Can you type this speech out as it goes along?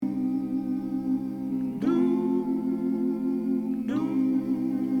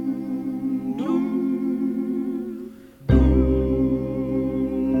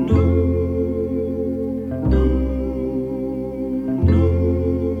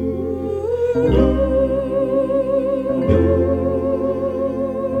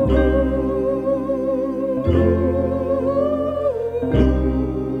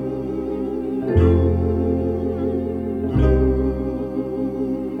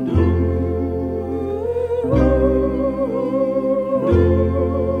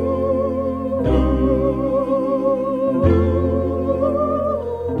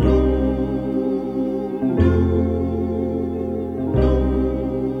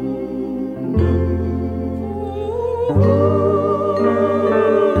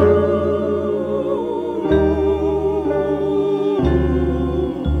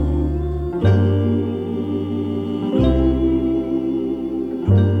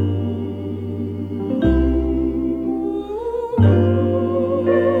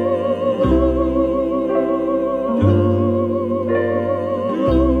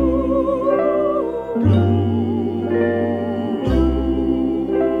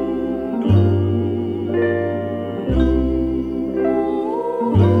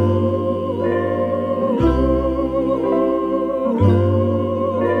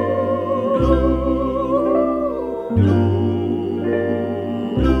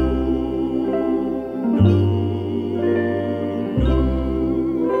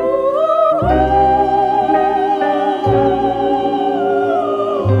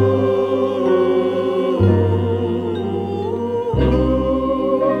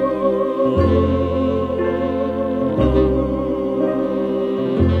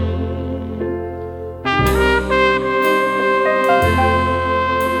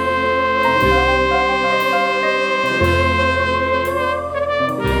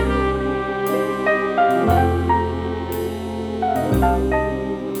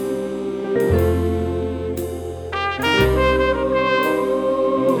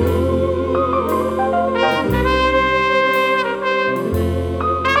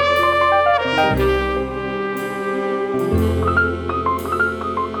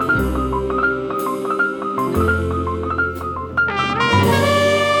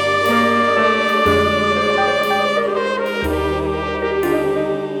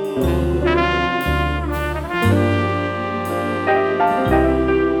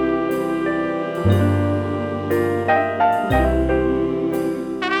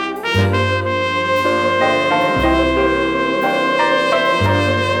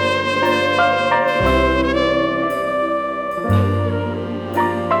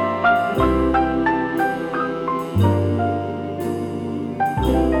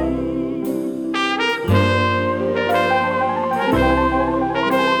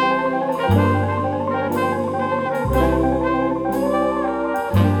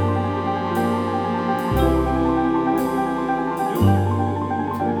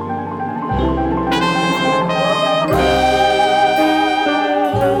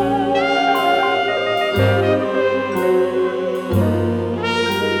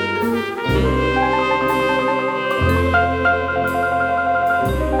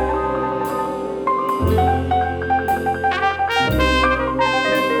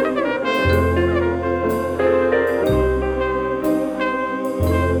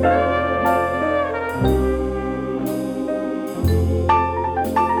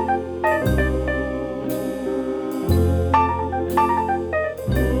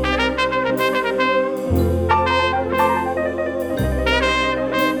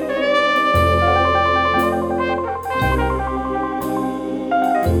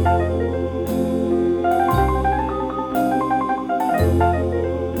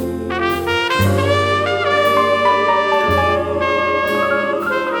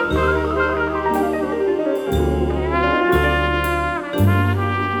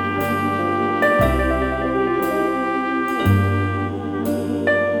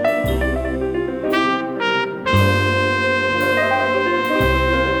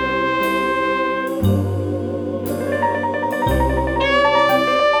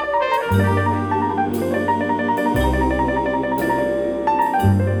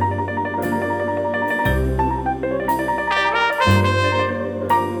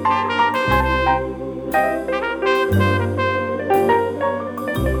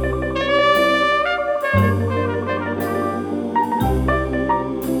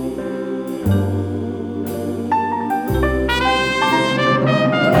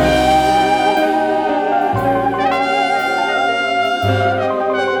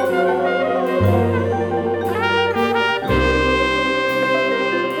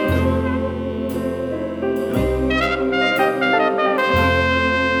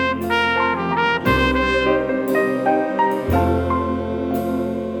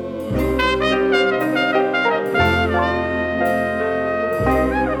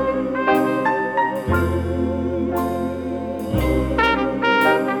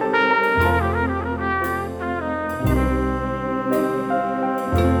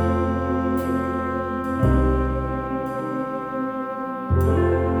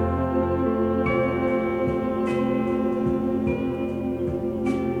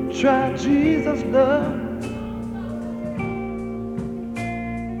Try Jesus' love.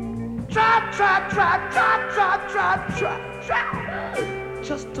 Try.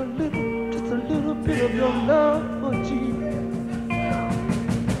 Just a little bit of your love for Jesus.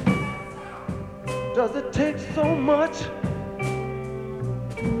 Does it take so much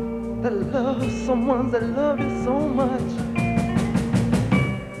to love someone that love you so much?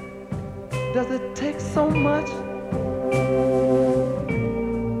 Does it take so much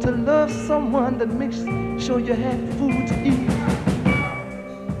to love someone that makes sure you have food to eat,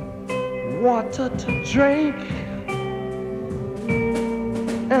 water to drink,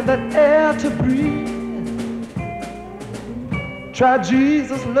 and that air to breathe? Try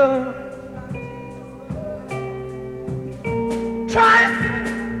Jesus' love. Try it.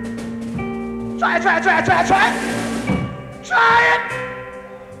 Try it.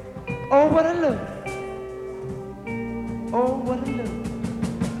 Oh, what a love. Oh, what a love.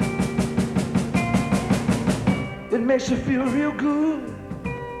 It makes you feel real good,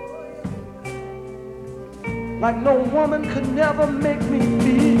 like no woman could never make me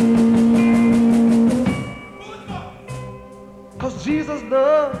feel. 'Cause Jesus'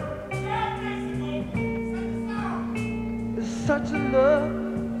 love is such a love.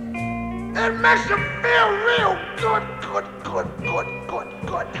 It makes you feel real good.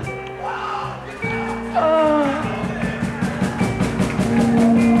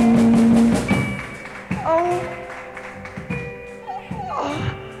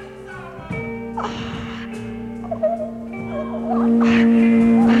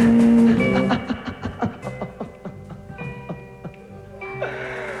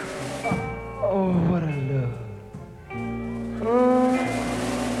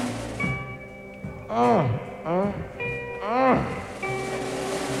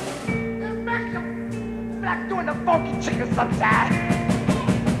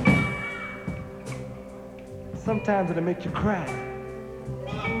 Sometimes it'll make you cry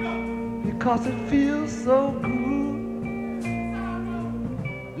because it feels so good.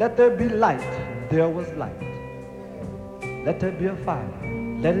 Let there be light, there was light. Let there be a fire,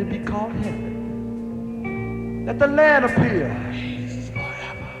 let it be called heaven. Let the land appear,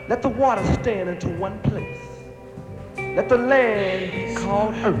 let the water stand into one place. Let the land be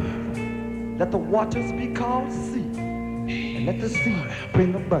called earth, let the waters be called sea, and let the sea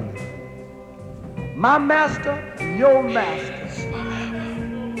bring abundance. My master, your master,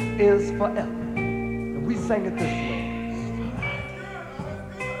 is forever. And we sang it this way.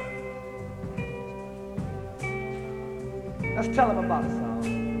 Let's tell him about it, song.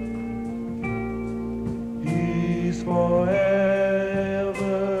 He's forever.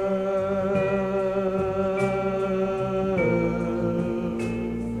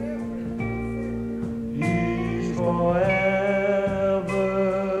 He's forever.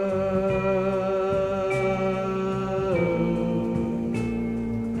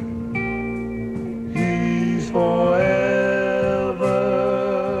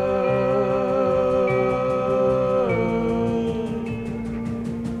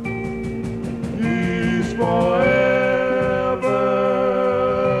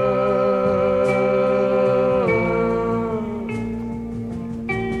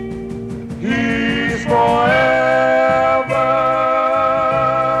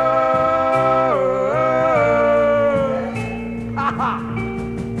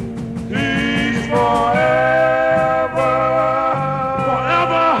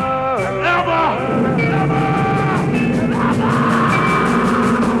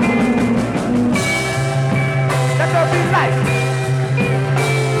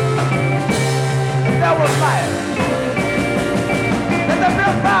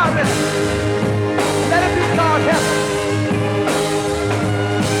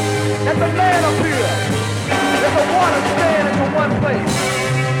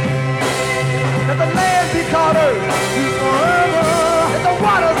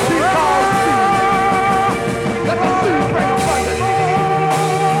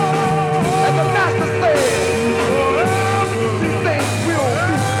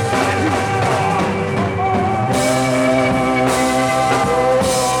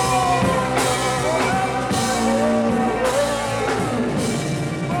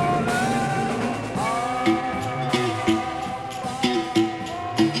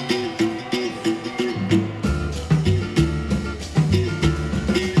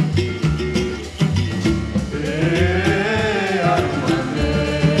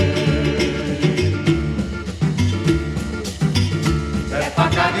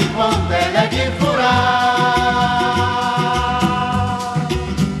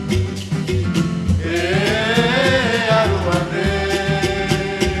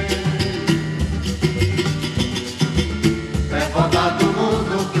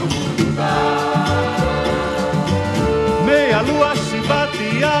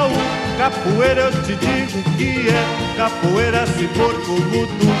 Capoeira eu te digo que é capoeira se for como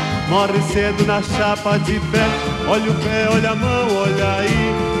tu. Morre cedo na chapa de pé. Olha o pé, olha a mão, olha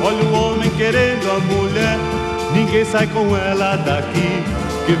aí. Olha o homem querendo a mulher. Ninguém sai com ela daqui.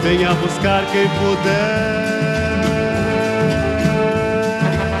 Que venha buscar quem puder.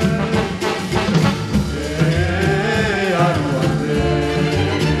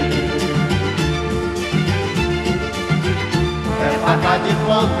 Faca de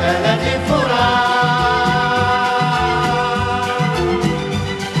ponta, ela é de furar.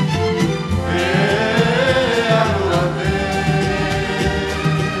 A lua vem.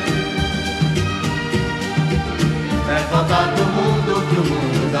 É falta do mundo que o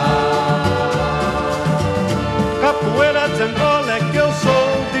mundo dá. Capoeira de Angola é que eu sou.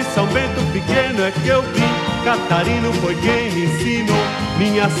 De São Bento pequeno é que eu vim. Catarino foi quem me ensinou.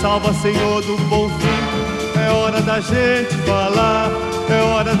 Minha salva, Senhor do bom fim. É hora da gente falar, é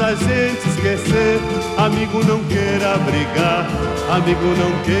hora da gente esquecer. Amigo, não queira brigar, amigo,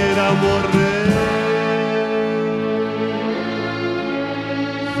 não queira morrer.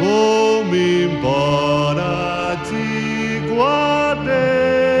 Vou-me embora, digo adeus.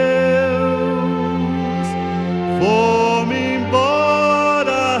 Vou-me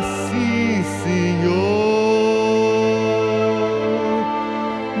embora, sim, senhor.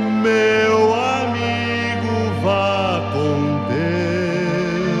 Meu amigo, vá com Deus.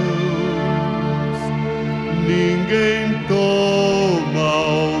 Ninguém toma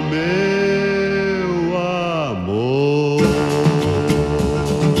o meu amor.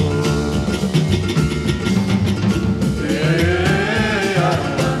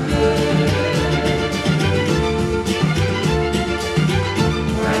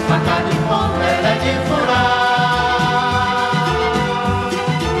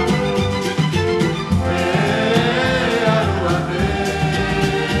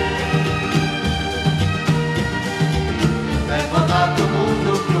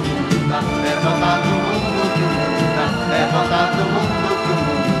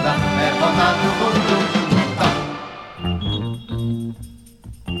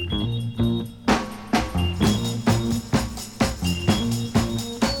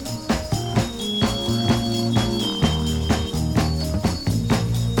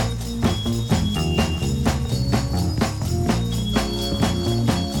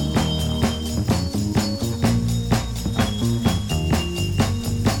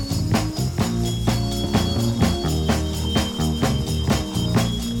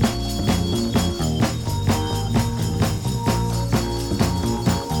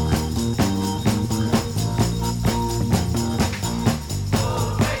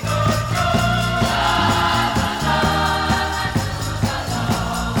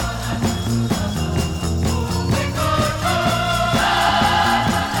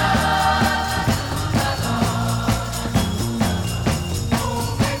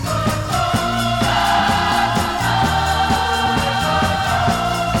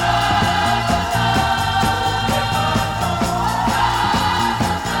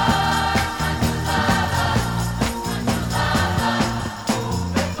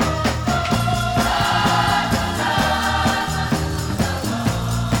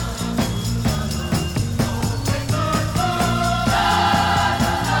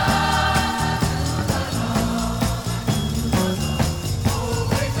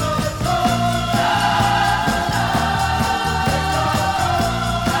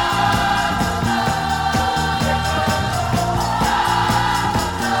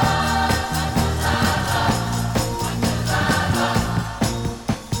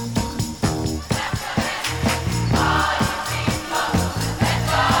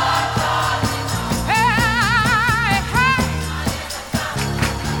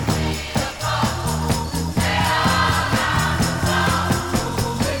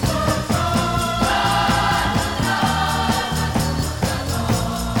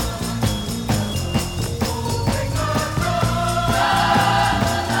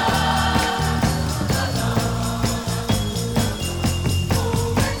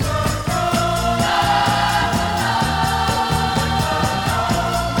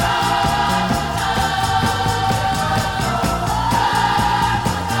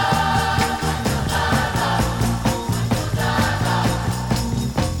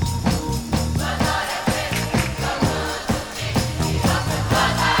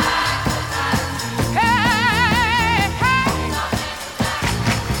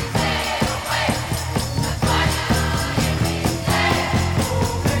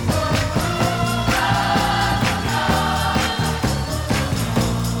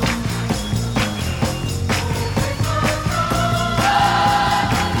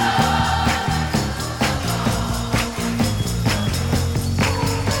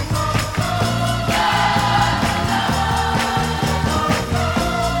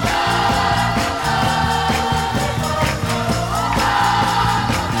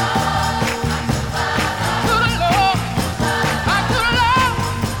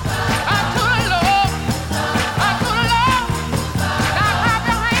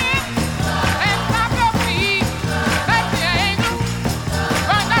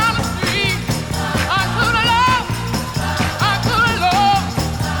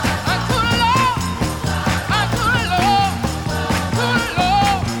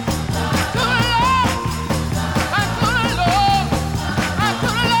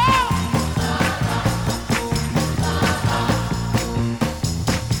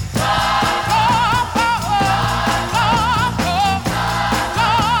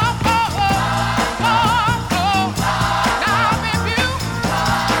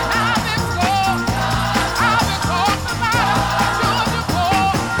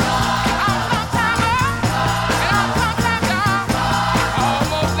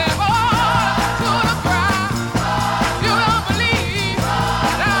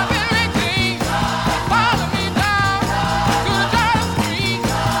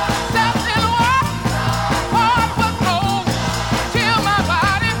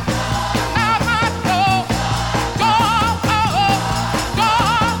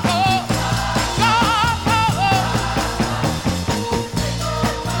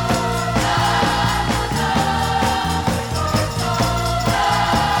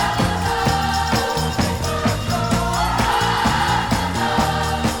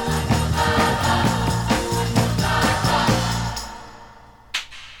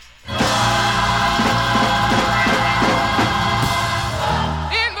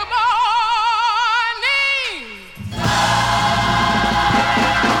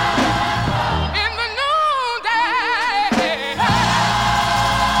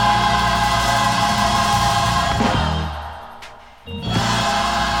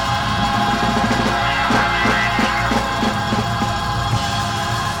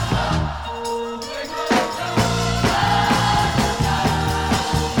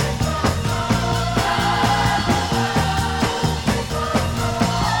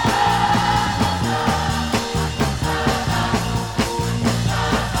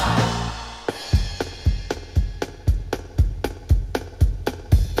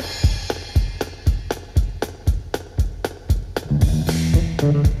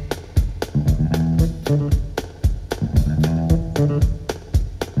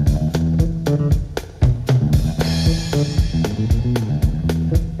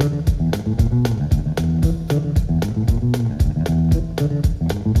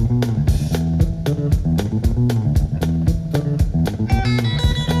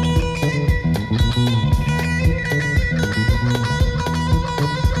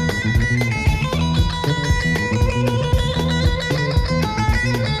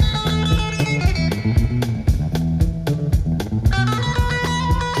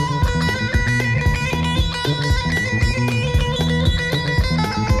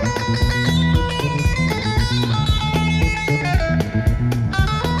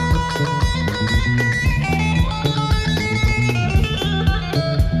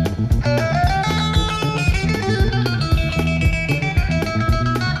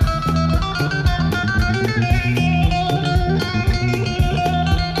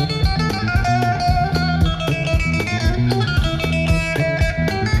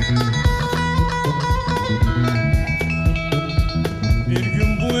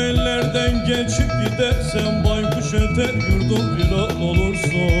 Gidersen baykuş öter yurdum viran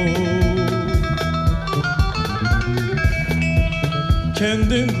olursun.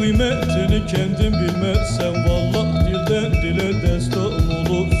 Kendin kıymetini kendin bilmezsen vallahi dilden dile destan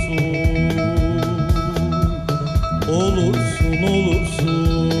olursun. Olursun.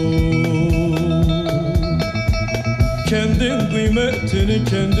 Kendin kıymetini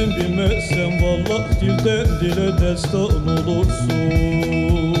kendin bilmezsen vallahi dilden dile destan olursun.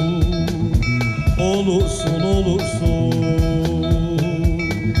 Olursun.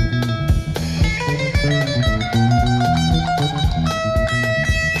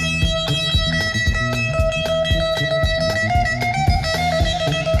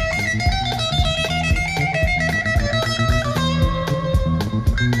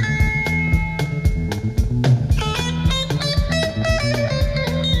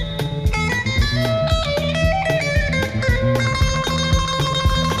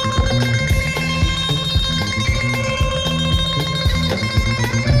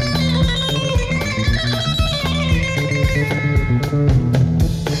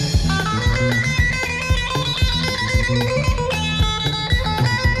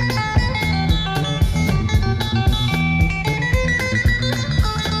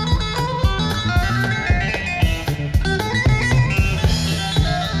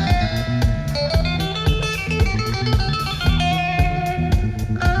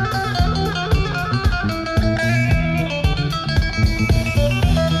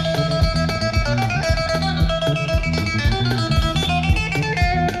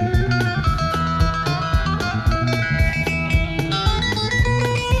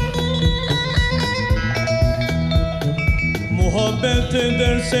 Muhabbet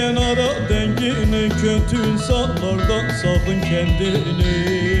edersen ara dengini, kötü insanlardan sakın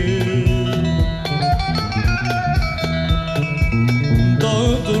kendini.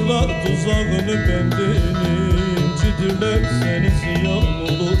 Dağıtırlar tuzağını bendini, incidirler seni ziyan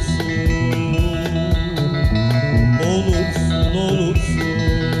olursun.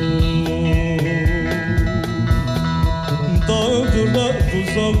 Dağıtırlar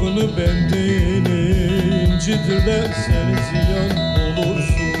tuzağını bendini, incidirler seni ziyan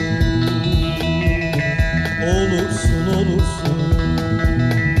olursun.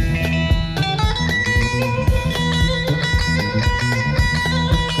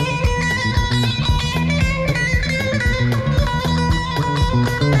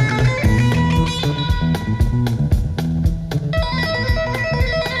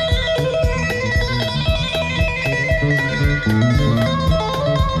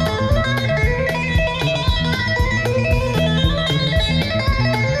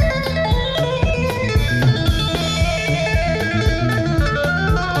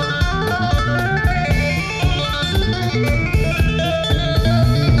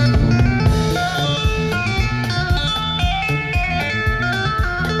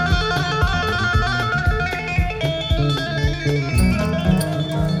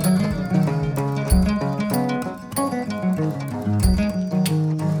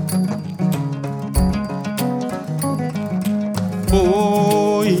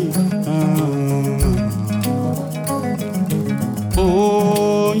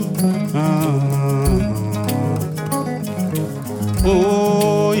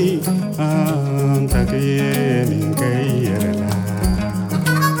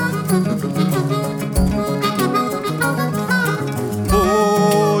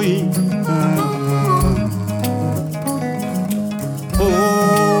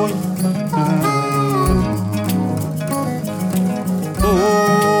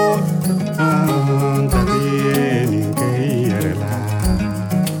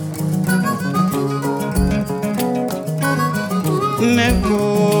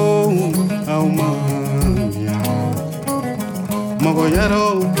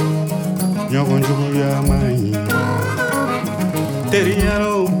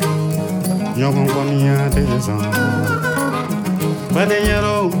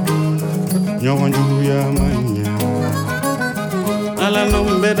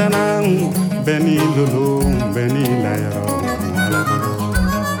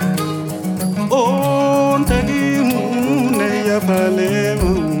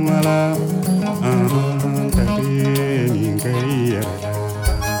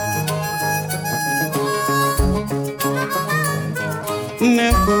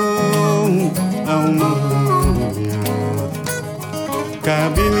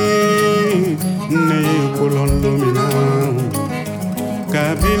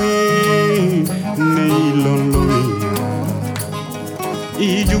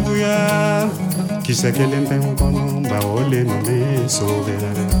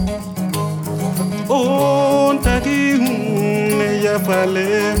 Taki ne ya fale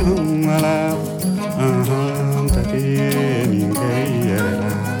mala taki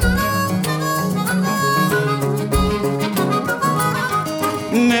ningeyela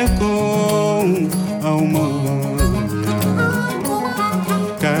neko auma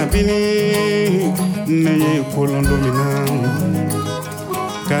kabini ne ye kolondomina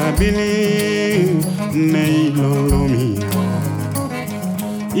kabini ne ilondomina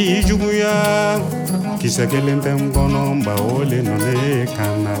ijuguya kisa kelente mkono mbaole nole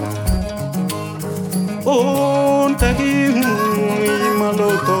kanala taki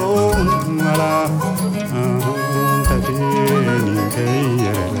maloto mala taki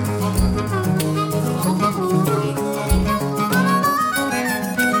ningeyela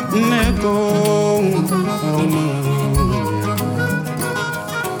neko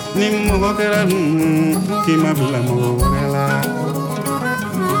nimogokera kimabla mogokela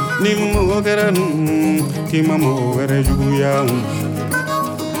nimogokera kimamogokera juguya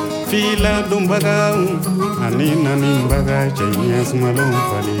fila dumbaga anina nimbaga chayas malum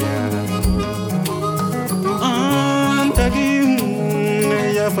falia antagi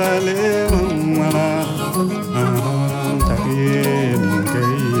ya fale mala antagi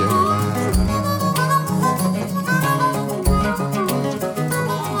ningeyela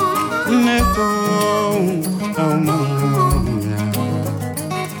neko aumanya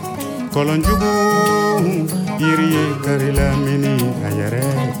kolonjugu iriye karila mini ayare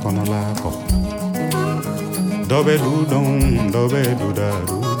konola ko dobe dudon dobe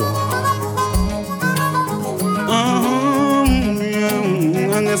dudadudon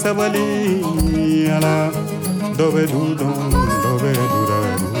anga sabali ala dobe dudon dobe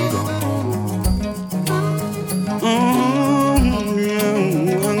dudadudon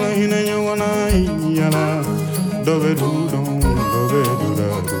anga hinanya wana ala dobe dudon dobe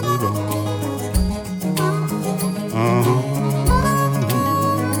dudadudon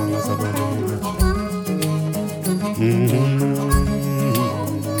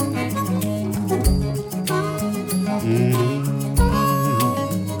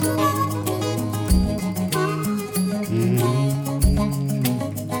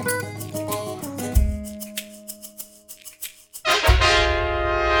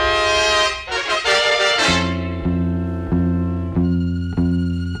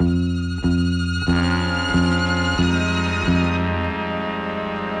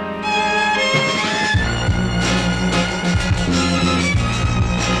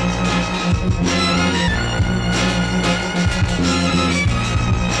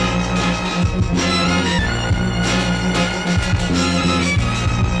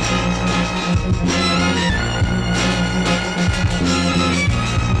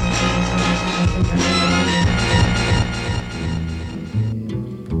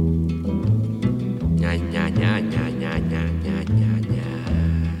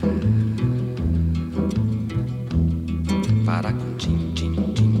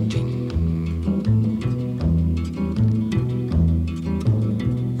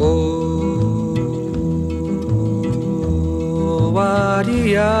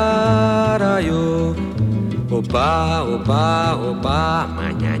Oba, oba, oba,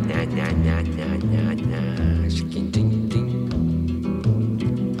 nya nya nya nya nya nya nya, shikin ding ding,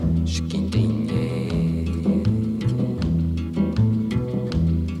 shikin ding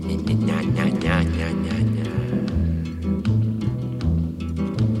nya nya nya nya nya nya.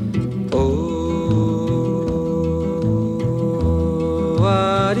 Oh,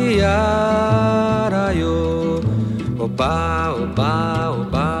 ariarayo, oba, oba,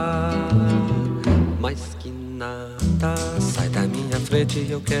 oba. Sai da minha frente,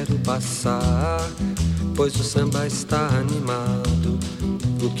 eu quero passar, pois o samba está animado.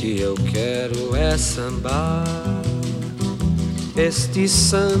 O que eu quero é sambar, este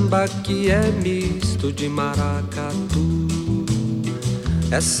samba que é misto de maracatu.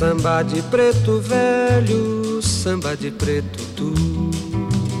 É samba de preto velho, samba de preto tu.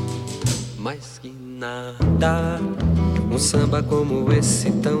 Mais que nada, um samba como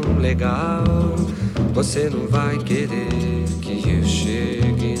esse tão legal, você não vai querer que eu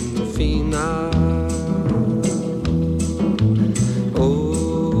chegue no final.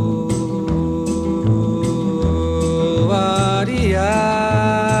 Oh, ariaraio,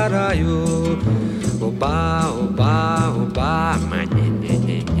 oba, oba, oba, nha,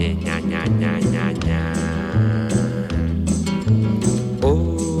 nha, nha, nha, nha. Oh,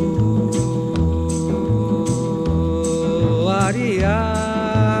 ariaraio,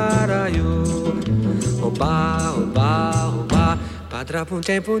 oba, oba, oba, padra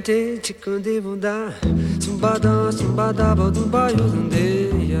punte punte, ticande bunda, sumbada, sumbada, bodumba, yuzunde,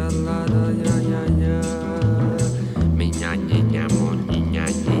 ya la la ya ya ya.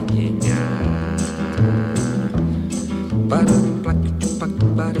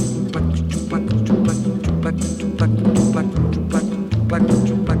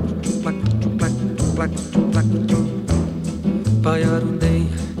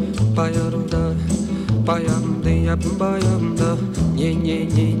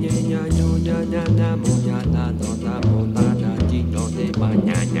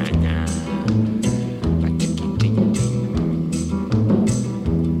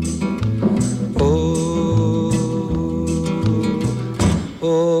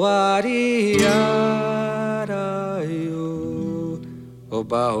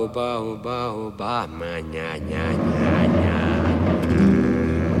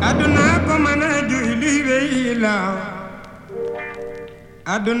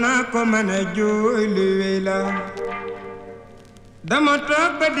 aduna ko mana joylu wela dama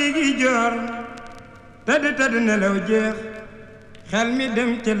toog ba digi jor tëdd nelaw jeex xel mi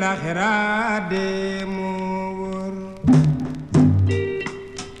dem ci laaxira de mu wóor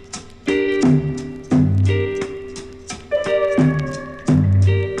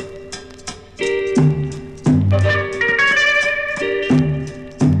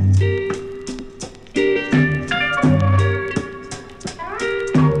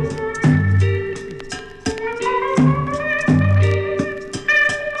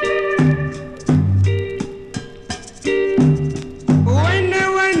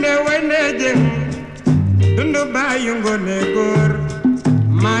ngone góor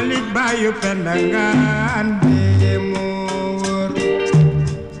Malik bayu pendangaan de mu wóor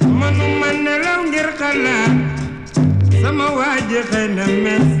manu man nelaw ngir xalaat sama waaji xëy na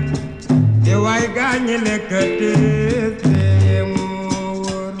mes te waay gaañi lekkati de mu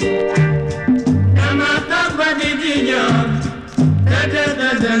wóor dama toog ba di ñoom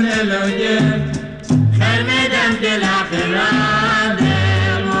tëdd nelaw jeex xel mi dem ci laaxira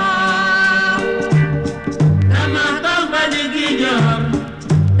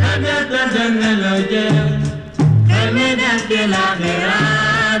nelaw jeex xel mi dem ci laaxira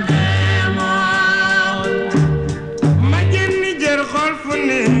demoo ma jënni jër xool fu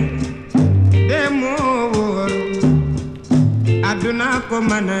ne demoo wóor àdduna ko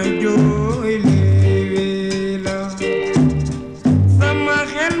mën a jooy léewi la sama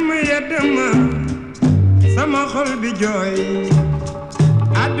xel mi yedd ma sama xol bi jooy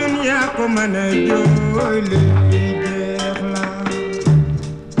àdduna ko mën a jooy léewi jeex la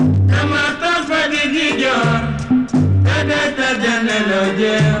di jor tëdd nelaw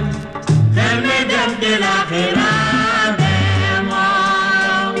jeex xel mi dem ci laaxira demoo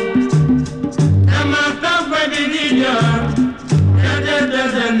dama toog ba di jor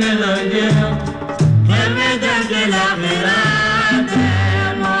tëdd nelaw jeex xel mi dem ci laaxira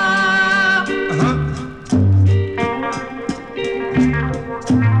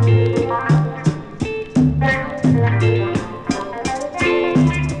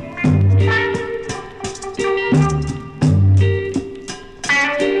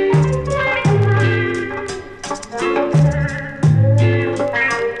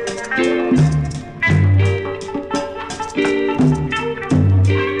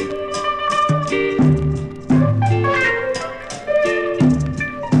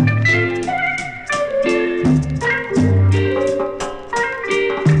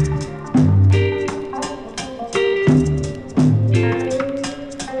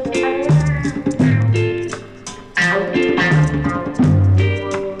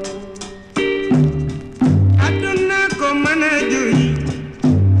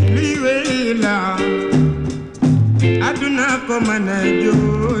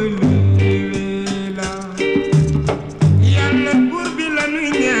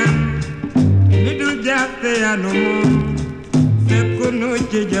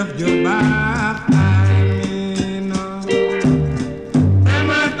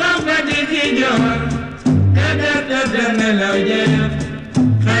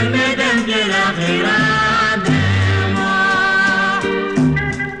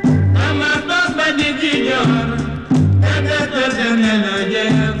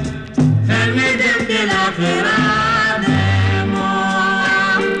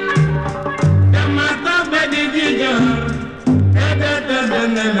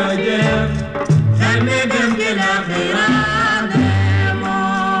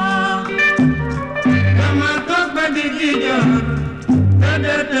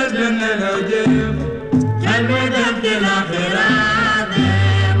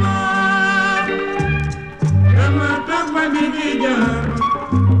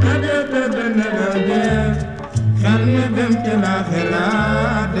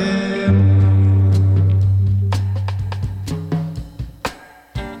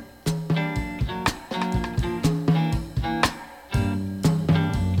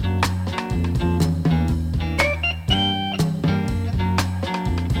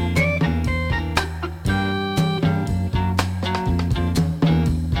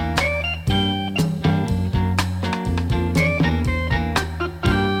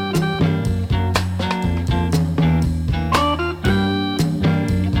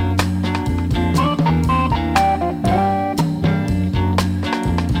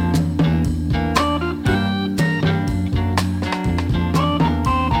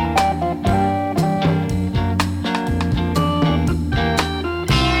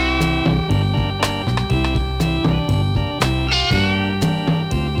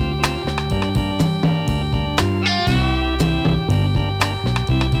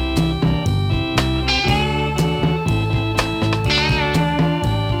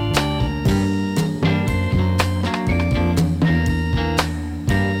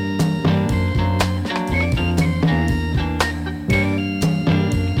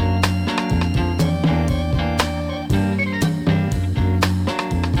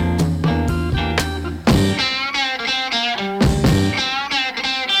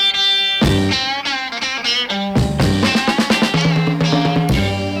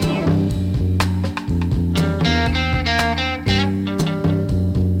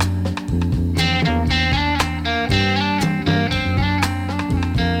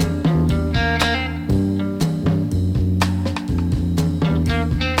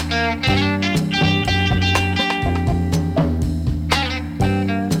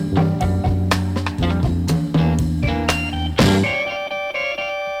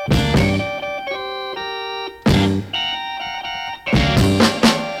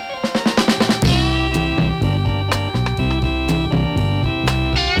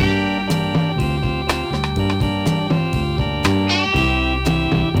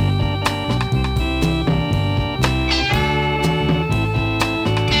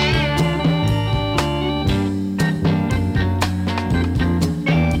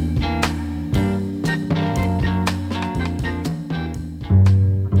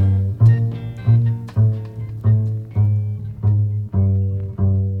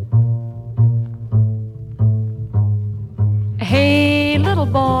Hey, little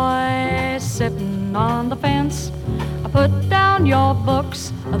boy, sitting on the fence, put down your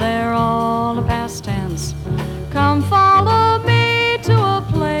books, they're all a past tense. Come follow me to a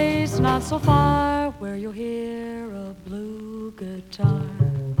place not so far where you'll hear a blue guitar.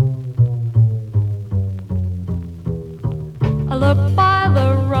 I look by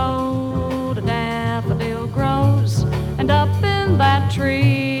the road, a daffodil grows, and up in that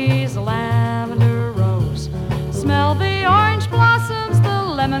tree's a lavender rose. Smell the orange blossoms, the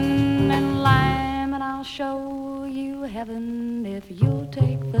lemon and lime, and I'll show you heaven if you'll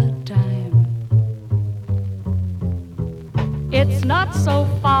take the time. It's not so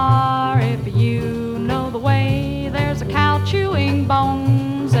far if you know the way. There's a cow chewing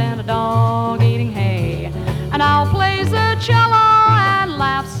bones and a dog eating hay, and I'll play the cello and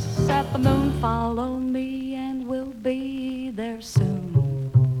laughs at the moon. Follow me and we'll be there soon.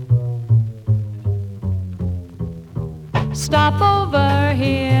 Stop over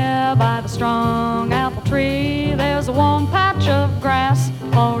here by the strong apple tree. There's a warm patch of grass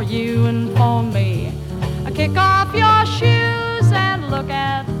for you and for me. Kick off your shoes and look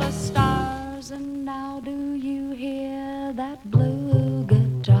at the stars. And now do you hear that blue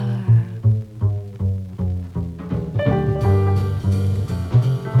guitar?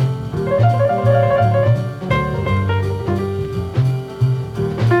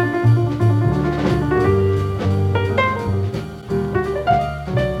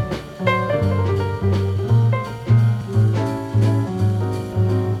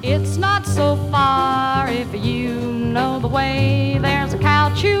 It's not so far if you know the way. There's a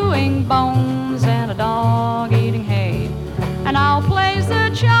cow chewing bones and a dog eating hay, and I'll play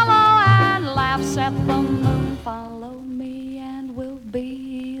the cello and laughs at the moon. Follow me and we'll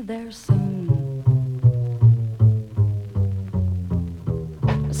be there soon.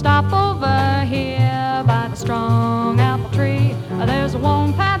 Stop over here by the strong apple tree. There's a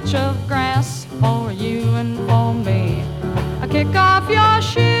warm patch of grass for you and for me. Kick off your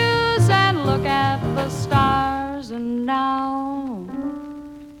shoes and look at the stars. And now,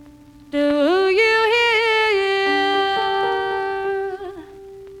 do you hear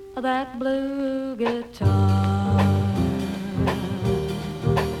that blue guitar?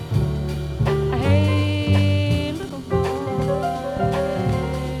 Hey, little boy,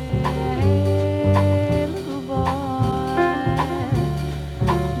 hey, little boy,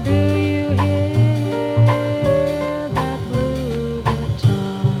 do you hear that blue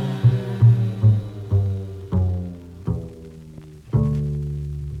guitar?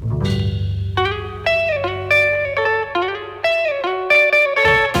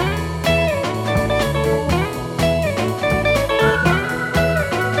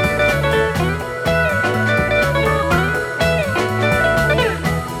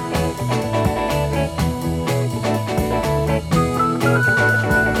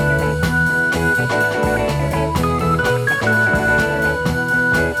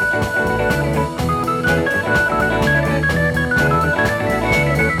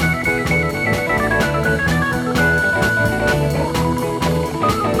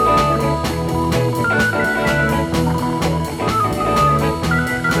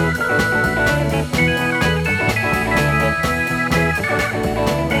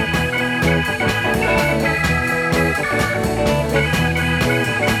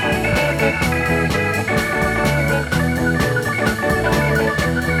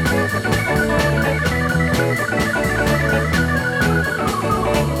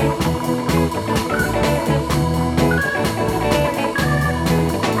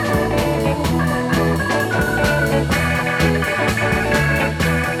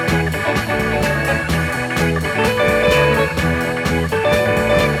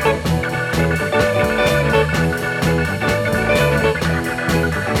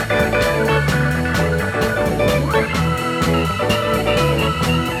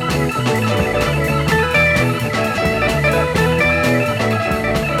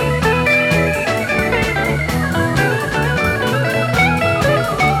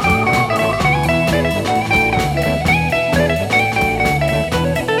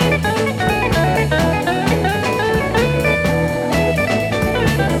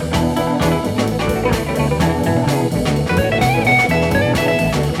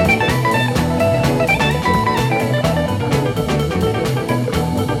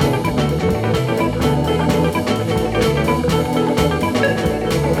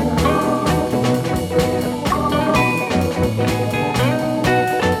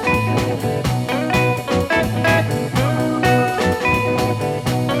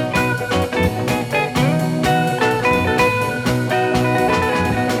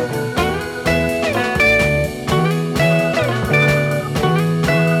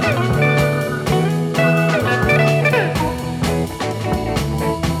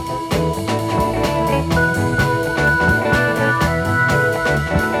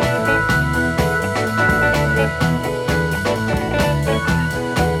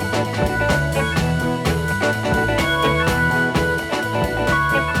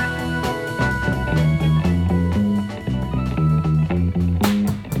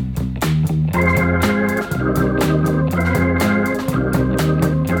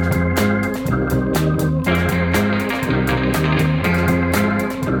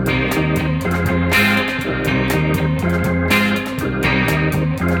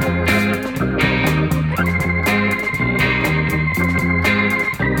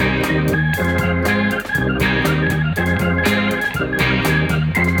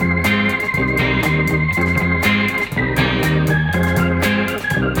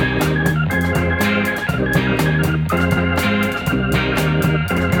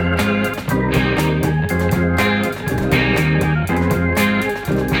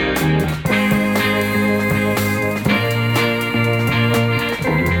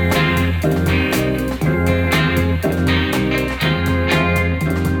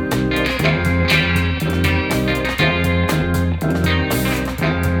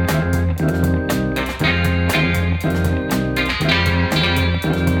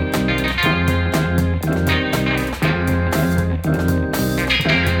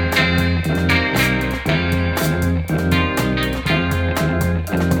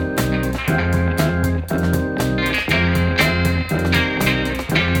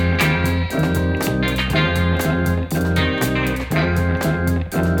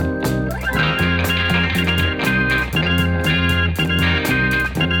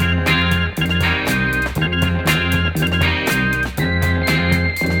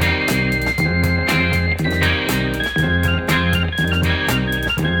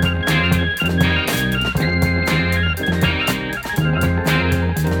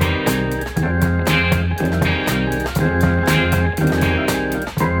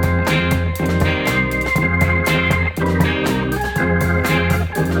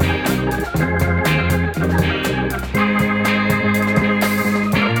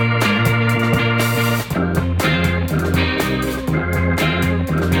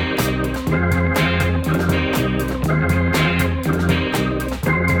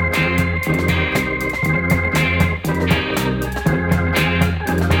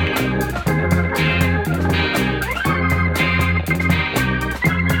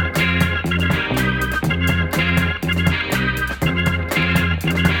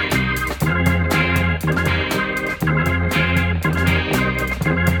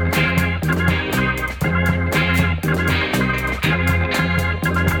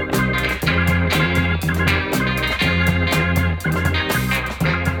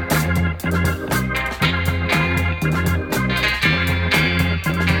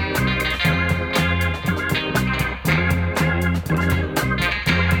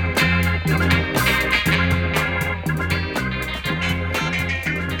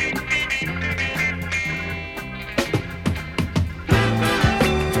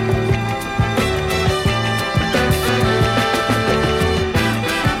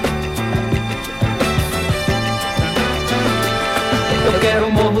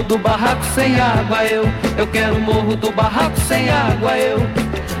 do barraco sem água, eu quero o morro do barraco sem água,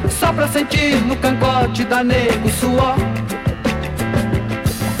 só pra sentir no cangote da nego suor.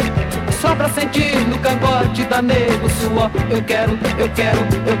 Só pra sentir no cangote da nego suor. Eu quero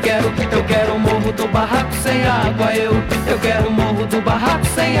o morro do barraco sem água, eu quero o morro do barraco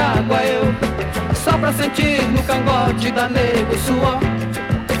sem água, só pra sentir no cangote da nego suor.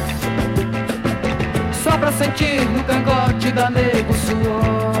 Só pra sentir no cangote da nego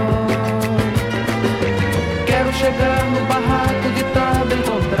suor. Quero chegar no barraco de tábua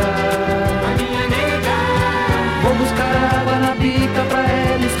encontrar a minha nega. Vou buscar água na bica pra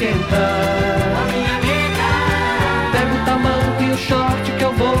ela esquentar a minha nega. Pego o tamanco e o short que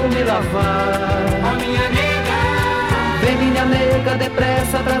eu vou me lavar a minha nega. Vem minha nega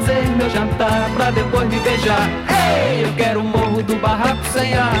depressa trazer meu jantar pra depois me beijar. Ei, eu quero o morro do barraco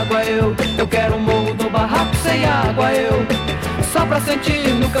sem água, eu quero o morro do barraco sem água, só pra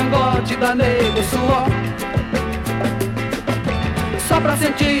sentir no cangote da nego suor. Só pra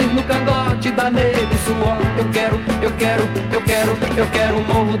sentir no cangote da nego suor. Eu quero o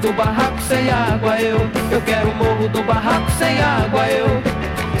morro do barraco sem água, eu quero o morro do barraco sem água,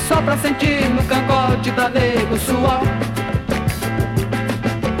 só pra sentir no cangote da nego suor.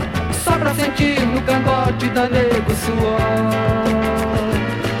 Só pra sentir no cangote da nego suor.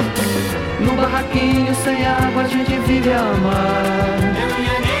 No barraquinho sem água a gente vive a amar,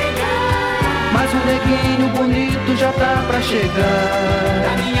 mas o neguinho bonito já tá pra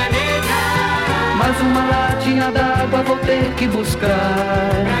chegar. Mais uma latinha d'água vou ter que buscar.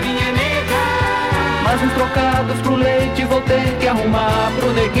 Mais uns trocados pro leite vou ter que arrumar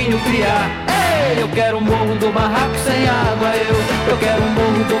pro neguinho criar. Ei, eu quero o morro do barraco sem água, eu quero o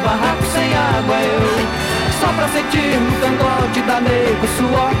morro do barraco sem água, só pra sentir no cangote da nego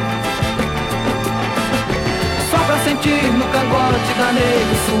suor. Só pra sentir no cangote da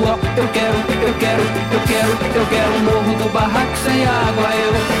nego suor. Eu quero o morro do barraco sem água,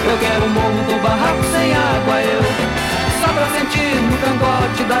 eu quero o morro do barraco sem água, só pra sentir no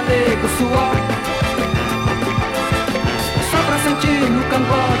cangote da nego suor. Só pra sentir no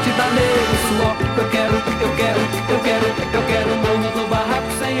cangote da nego suor. Eu quero o morro do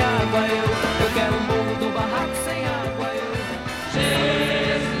barraco sem água, eu quero o morro do barraco sem água,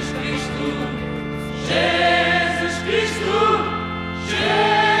 Jesus Cristo, Jesus Cristo,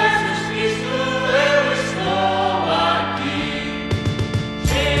 Jesus Cristo, eu estou aqui.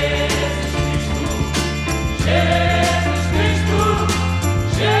 Jesus Cristo, Jesus Cristo,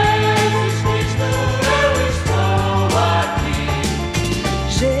 Jesus Cristo, eu estou aqui.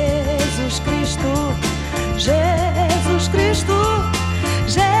 Jesus Cristo, Jesus Cristo,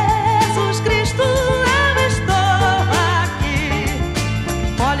 Jesus Cristo, eu estou aqui.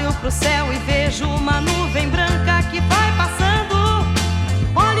 Olho pro céu e vejo uma nuvem branca que vai passando.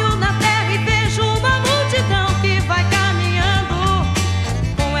 Olho na terra e vejo uma multidão que vai caminhando.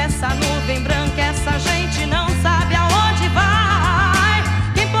 Com essa nuvem branca, essa gente não sabe aonde vai.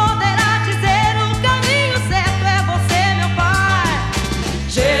 Quem poderá dizer o caminho certo é você, meu Pai.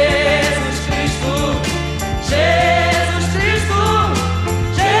 Jesus Cristo, Jesus Cristo,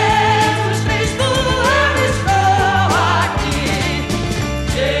 Jesus Cristo, eu estou aqui.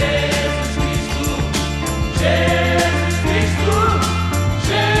 Jesus Cristo, Jesus Cristo,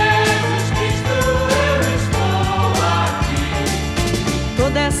 Jesus Cristo, eu estou aqui.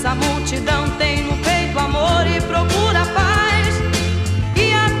 Toda essa multidão tem no peito amor e procura paz.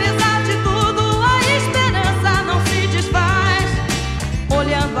 E apesar de tudo, a esperança não se desfaz.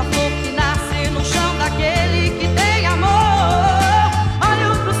 Olhando a flor que nasce no chão daquele que tem amor,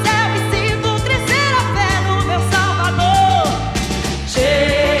 olho pro céu e sinto crescer a fé no meu Salvador.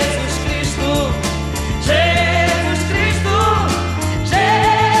 Jesus Cristo, Jesus Cristo,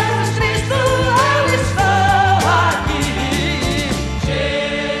 Jesus Cristo, eu estou aqui.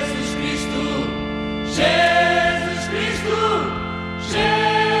 Jesus Cristo, Jesus Cristo,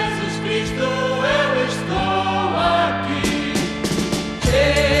 Jesus Cristo, eu estou aqui.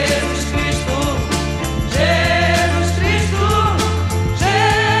 Jesus Cristo, Jesus Cristo,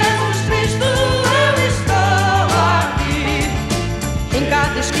 Jesus Cristo, eu estou aqui. Em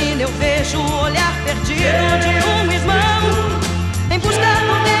cada esquina eu vejo o olhar perdido de um irmão. Em busca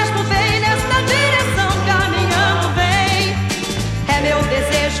do mesmo bem, nesta direção caminhando vem. É meu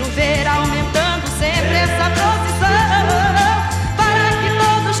desejo ver aumentando sempre essa procissão, para que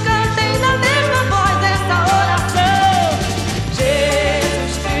todos cantem na mesma voz essa oração.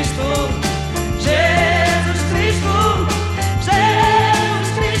 Jesus Cristo, Jesus Cristo, Jesus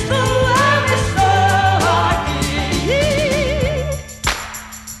Cristo, eu estou aqui.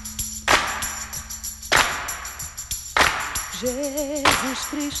 Jesus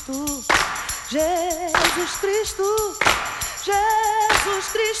Cristo, Jesus Cristo, Jesus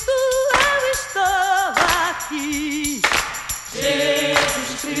Cristo, eu estou aqui.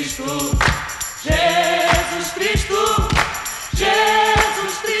 Jesus Cristo, Jesus Cristo,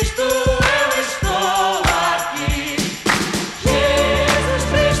 Jesus Cristo, eu estou aqui. Jesus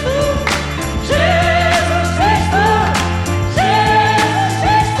Cristo, Jesus Cristo, Jesus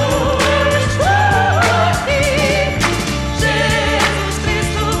Cristo, eu estou aqui. Jesus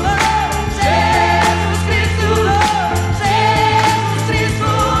Cristo, Jesus Cristo, Jesus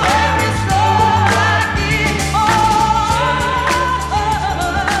Cristo, eu estou aqui.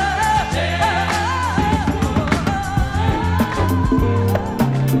 Jesus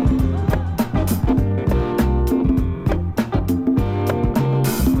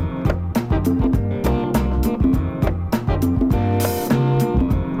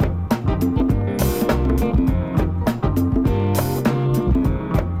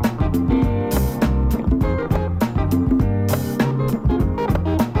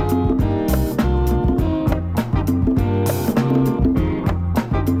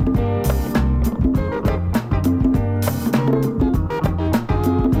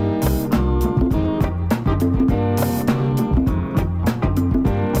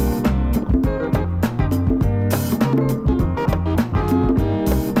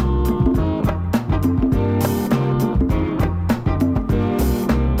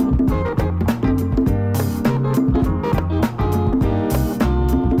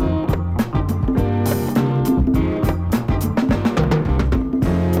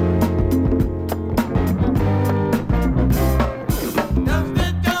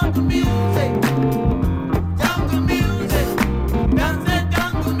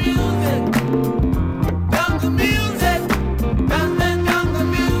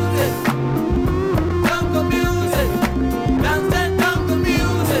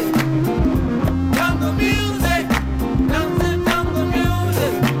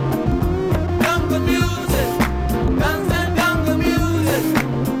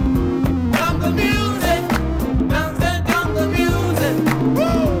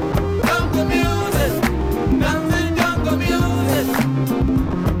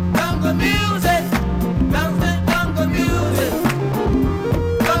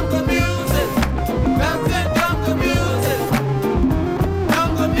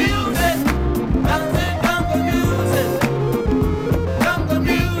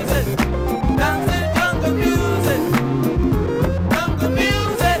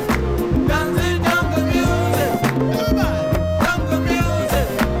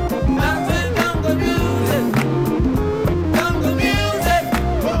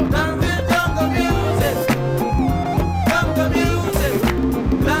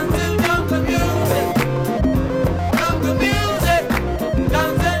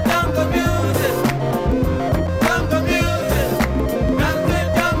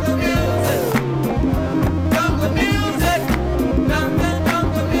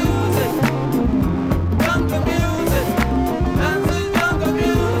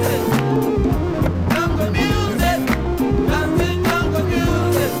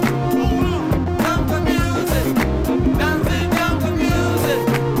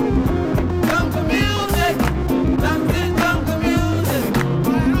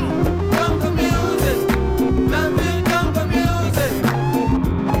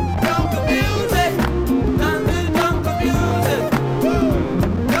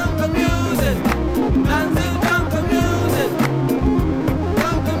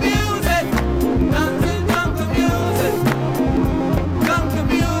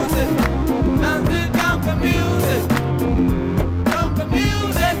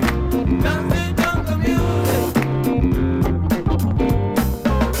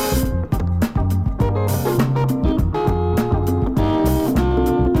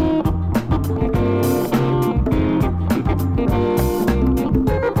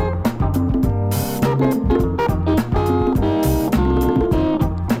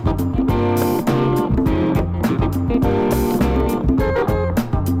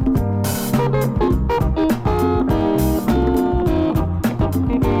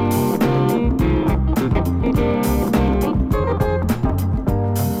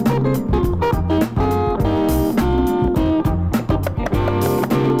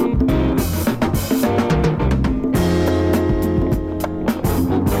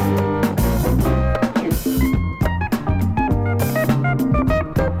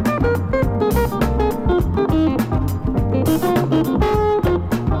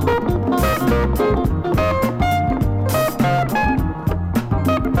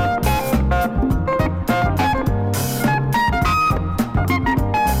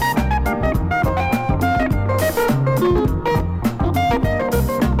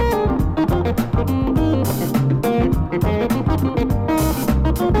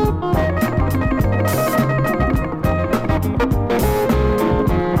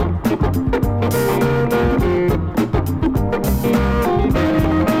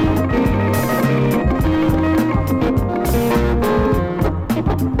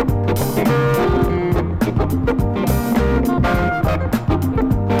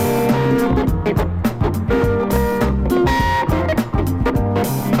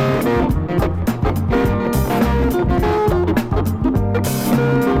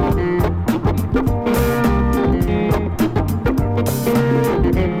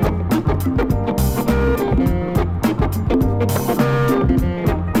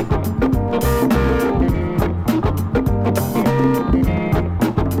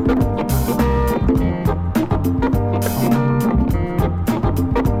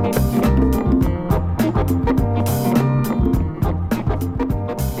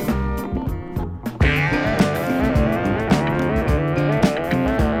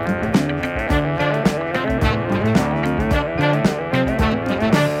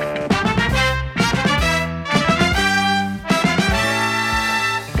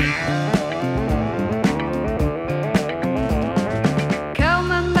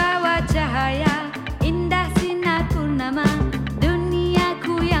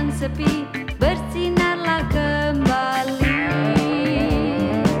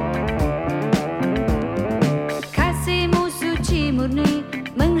murni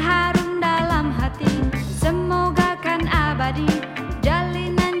mengharum dalam hati, semoga kan abadi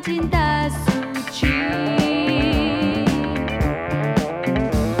jalinan cinta suci.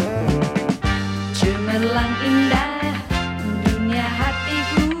 Cemerlang indah dunia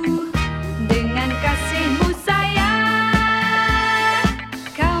hatiku dengan kasihmu sayang,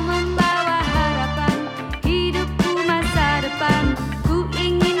 kau membawa harapan hidupku masa depan, ku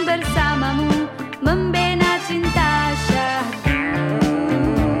ingin bersamamu membina cinta syahdu.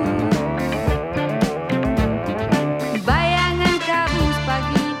 Bayangan kabus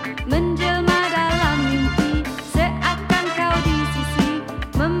pagi menjelma dalam mimpi, seakan kau di sisi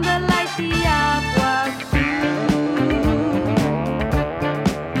membelai tiap waktu.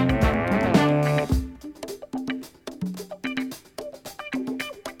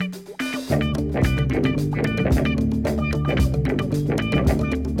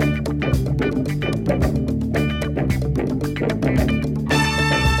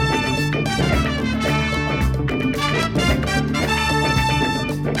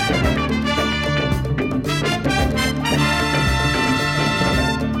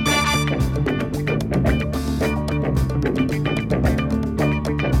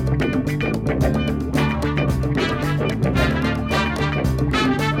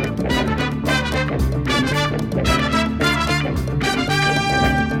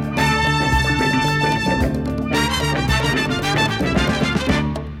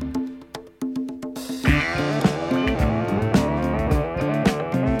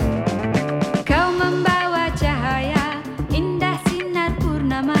 Kau membawa cahaya indah sinar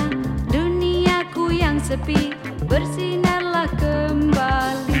purnama, duniaku yang sepi bersinarlah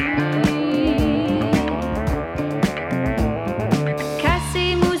kembali.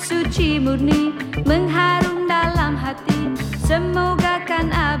 Kasihmu suci murni mengharum dalam hati, semoga kan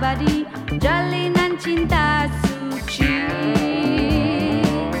abadi jalinan cinta suci.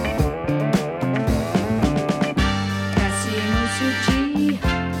 Kasihmu suci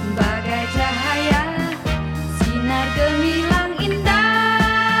bagai cahaya sinar gemilang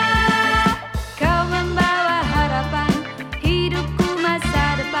indah, kau membawa harapan hidupku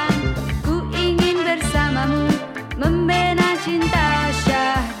masa depan, ku ingin bersamamu membina cinta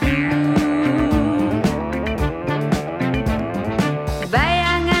syahdu.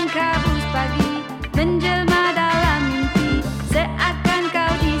 Bayangan kabus pagi menjelma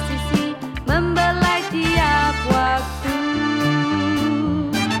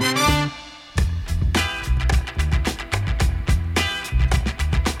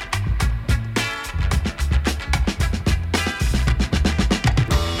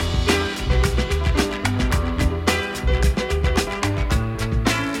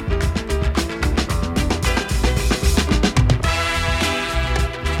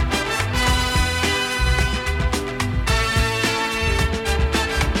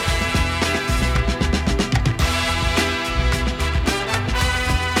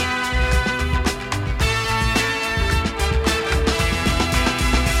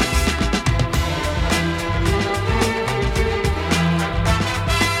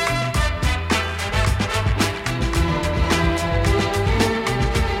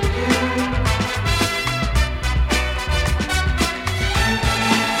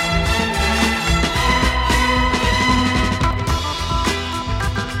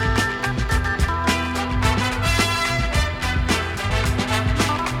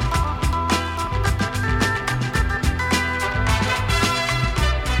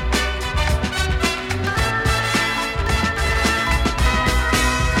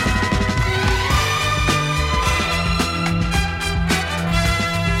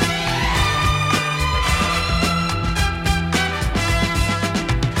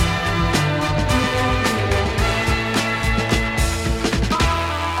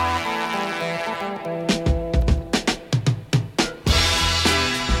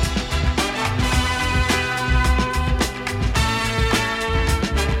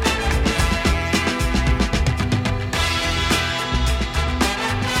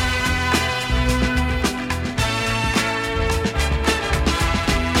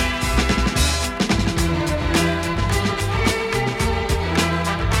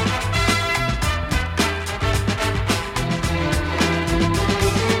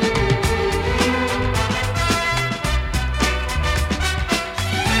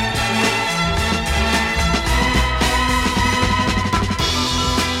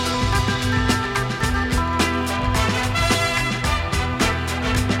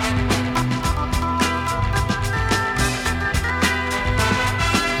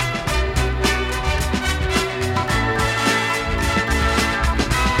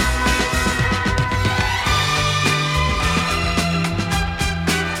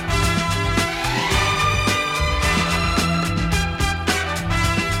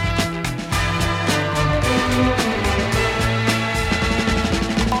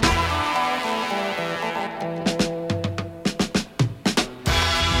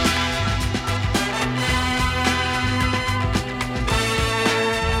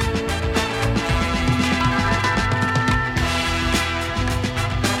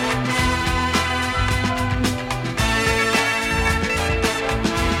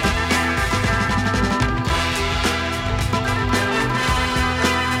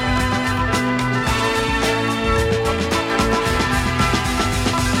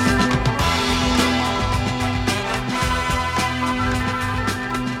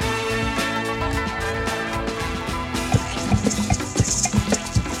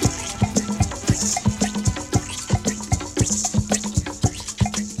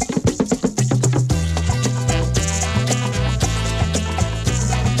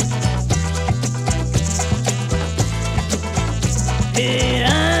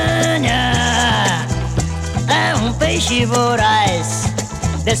Piranha é um peixe voraz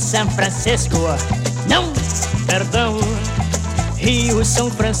de São Francisco, não, perdão. Rio São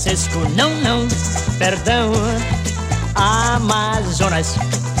Francisco, não, não, perdão. Amazonas,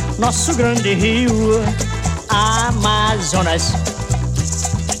 nosso grande rio, Amazonas.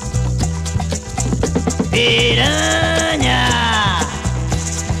 Piranha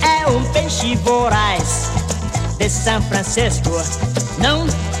é um peixe voraz de São Francisco, não,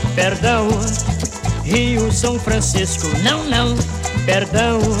 perdão. Rio São Francisco, não, não,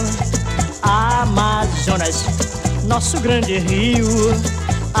 perdão. Amazonas, nosso grande rio,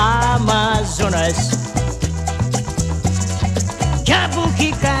 Amazonas. Diabo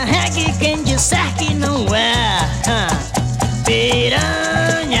que carregue quem disser que não é.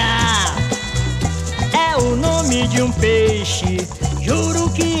 Piranha é o nome de um peixe, juro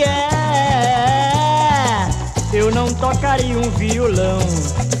que é. Eu não tocaria um violão,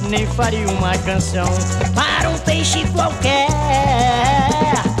 nem faria uma canção para um peixe qualquer.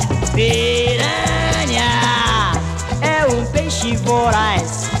 Piranha é um peixe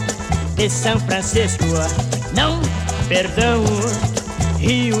voraz de São Francisco, não, perdão.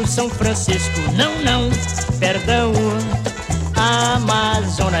 Rio São Francisco, não, não, perdão.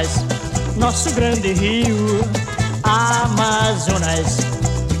 Amazonas, nosso grande rio, Amazonas.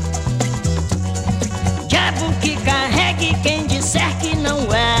 Diabo que carregue quem disser que não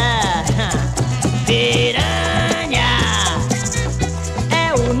é. Piranha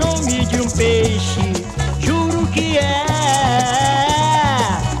é o nome de um peixe, juro que é.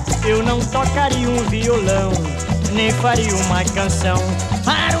 Eu não tocaria um violão, nem faria uma canção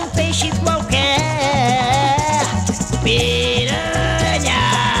para um peixe qualquer. Piranha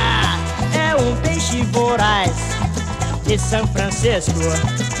é um peixe voraz de São Francisco,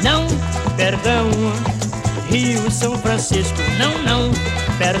 não, perdão. Rio São Francisco, não, não,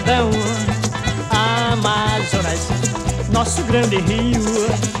 perdão. Amazonas, nosso grande rio,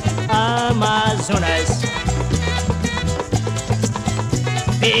 Amazonas.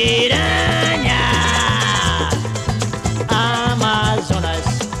 Piranha, Amazonas.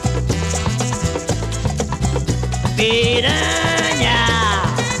 Piranha,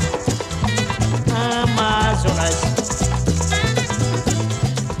 Amazonas.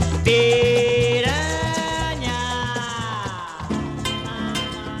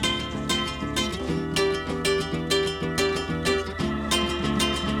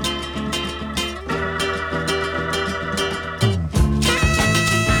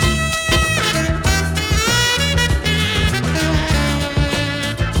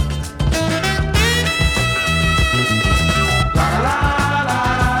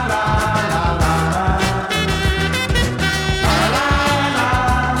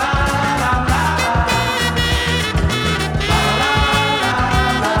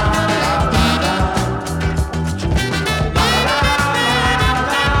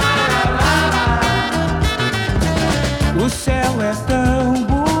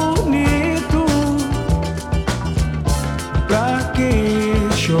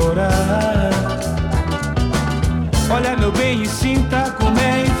 Olha meu bem e sinta como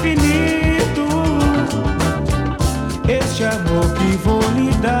é infinito este amor que vou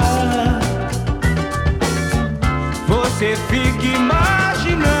lhe dar. Você fica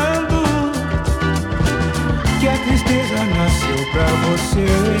imaginando que a tristeza nasceu pra você.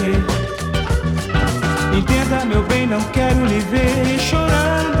 Entenda meu bem, não quero lhe ver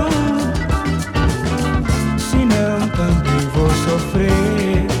chorando, senão também vou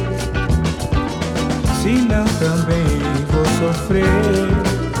sofrer. Senão também vou sofrer.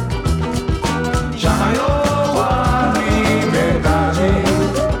 Já raiou a liberdade,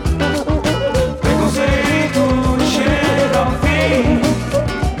 preconceito chega ao fim.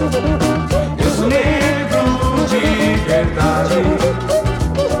 Eu sou negro de verdade,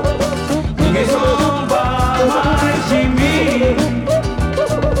 ninguém zomba mais de mim.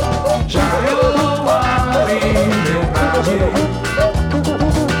 Já raiou a liberdade,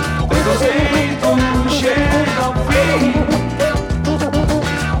 preconceito chega ao fim.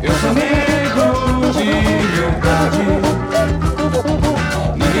 Eu sou negro de verdade,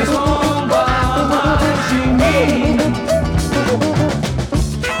 ninguém zomba mais de mim.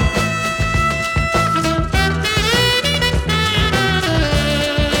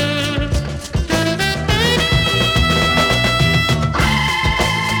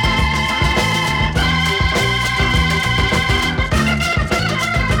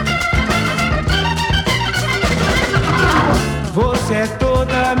 Você é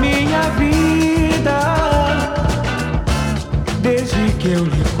toda a minha vida, desde que eu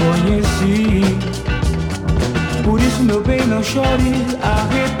lhe conheci. Por isso meu bem, não chore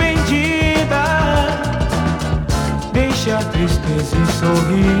arrependida. Deixa a tristeza e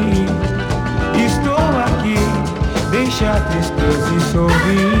sorrir. Estou aqui, deixa a tristeza e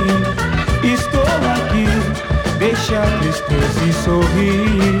sorrir. Estou aqui, deixa a tristeza e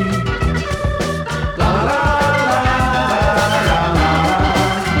sorrir. La la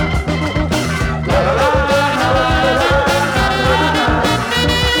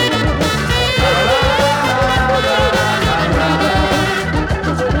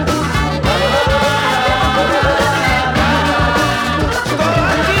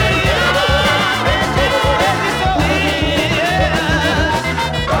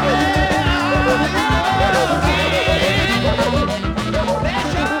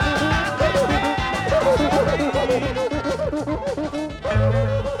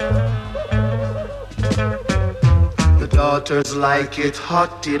daughters like it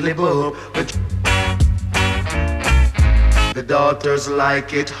hot tilly boom. The daughters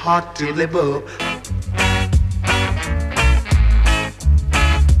like it hot tilly boom.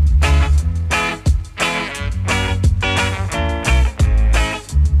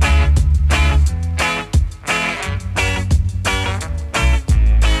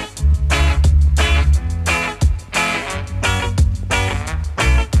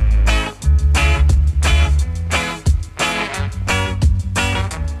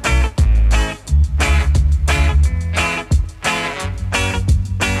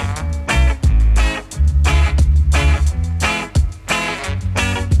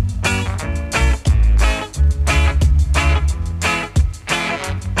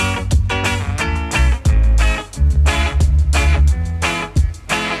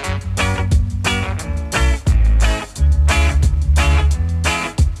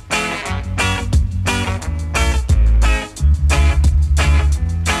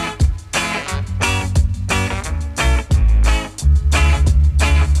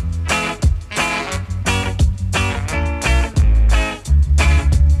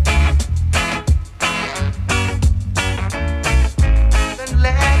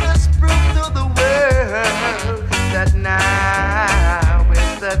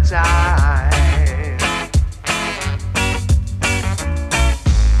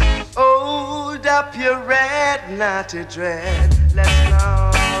 Dread, let's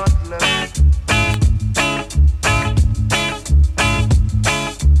not look.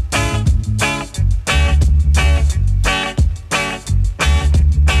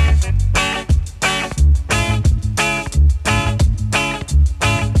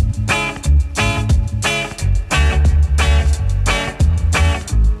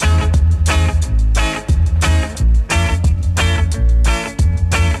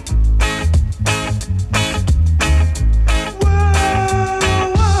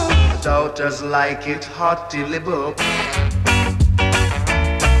 Like it hot tilly boom.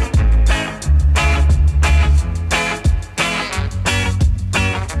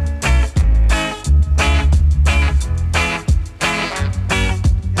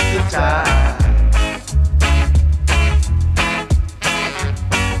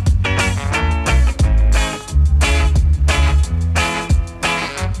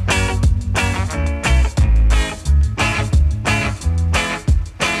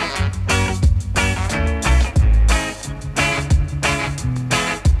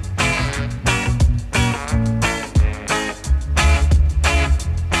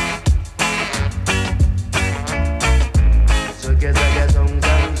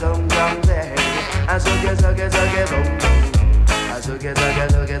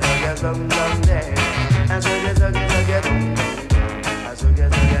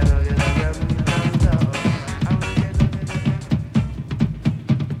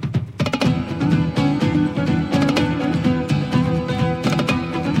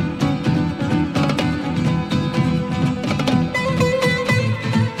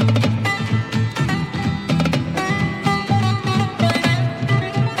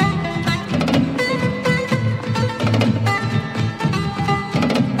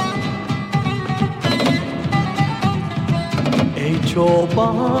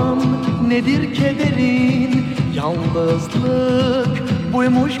 Çoban nedir kederin, yalnızlık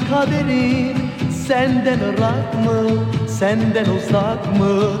buymuş kaderin. Senden ırak mı, senden uzak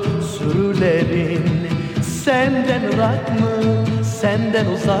mı sürülerin? Senden ırak mı, senden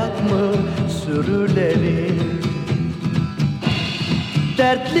uzak mı sürülerin?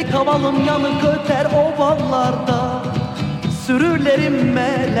 Dertli kavalım yanık öter ovallarda, sürülerim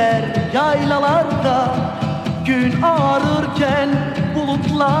meler yaylalarda. Gün ağarırken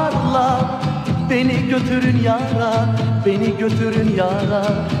bulutlarla beni götürün yara, beni götürün yara,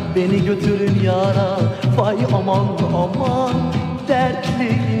 beni götürün yara. Vay aman aman,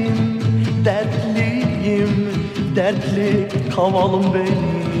 dertliyim, dertliyim, dertli kavalım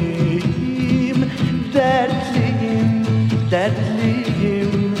benim. Dertliyim,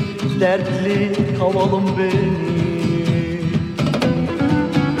 dertliyim, dertli kavalım benim.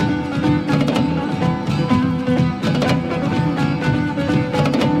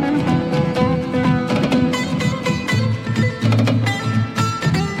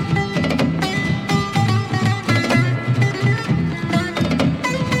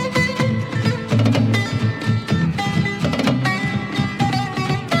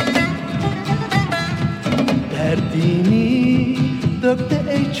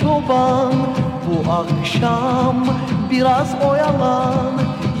 Çoban, bu akşam biraz oyalan,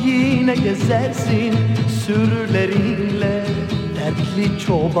 yine gezersin sürülerinle. Dertli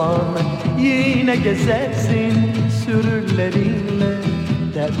çoban, yine gezersin sürülerinle.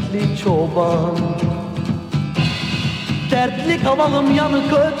 Dertli çoban, dertli kavalım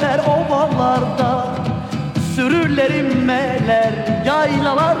yanık öter ovalarda, sürülerim meler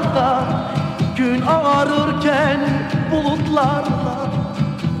yaylalarda. Gün ağarırken bulutlarda,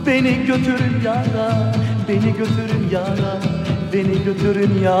 beni götürün yara, beni götürün yara, beni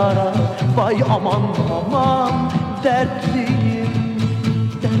götürün yara. Vay aman aman, dertliyim,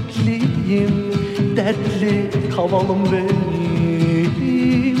 dertliyim, dertli kavalım benim.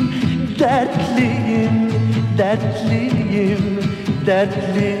 Dertliyim, dertliyim,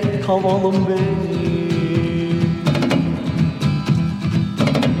 dertli kavalım benim.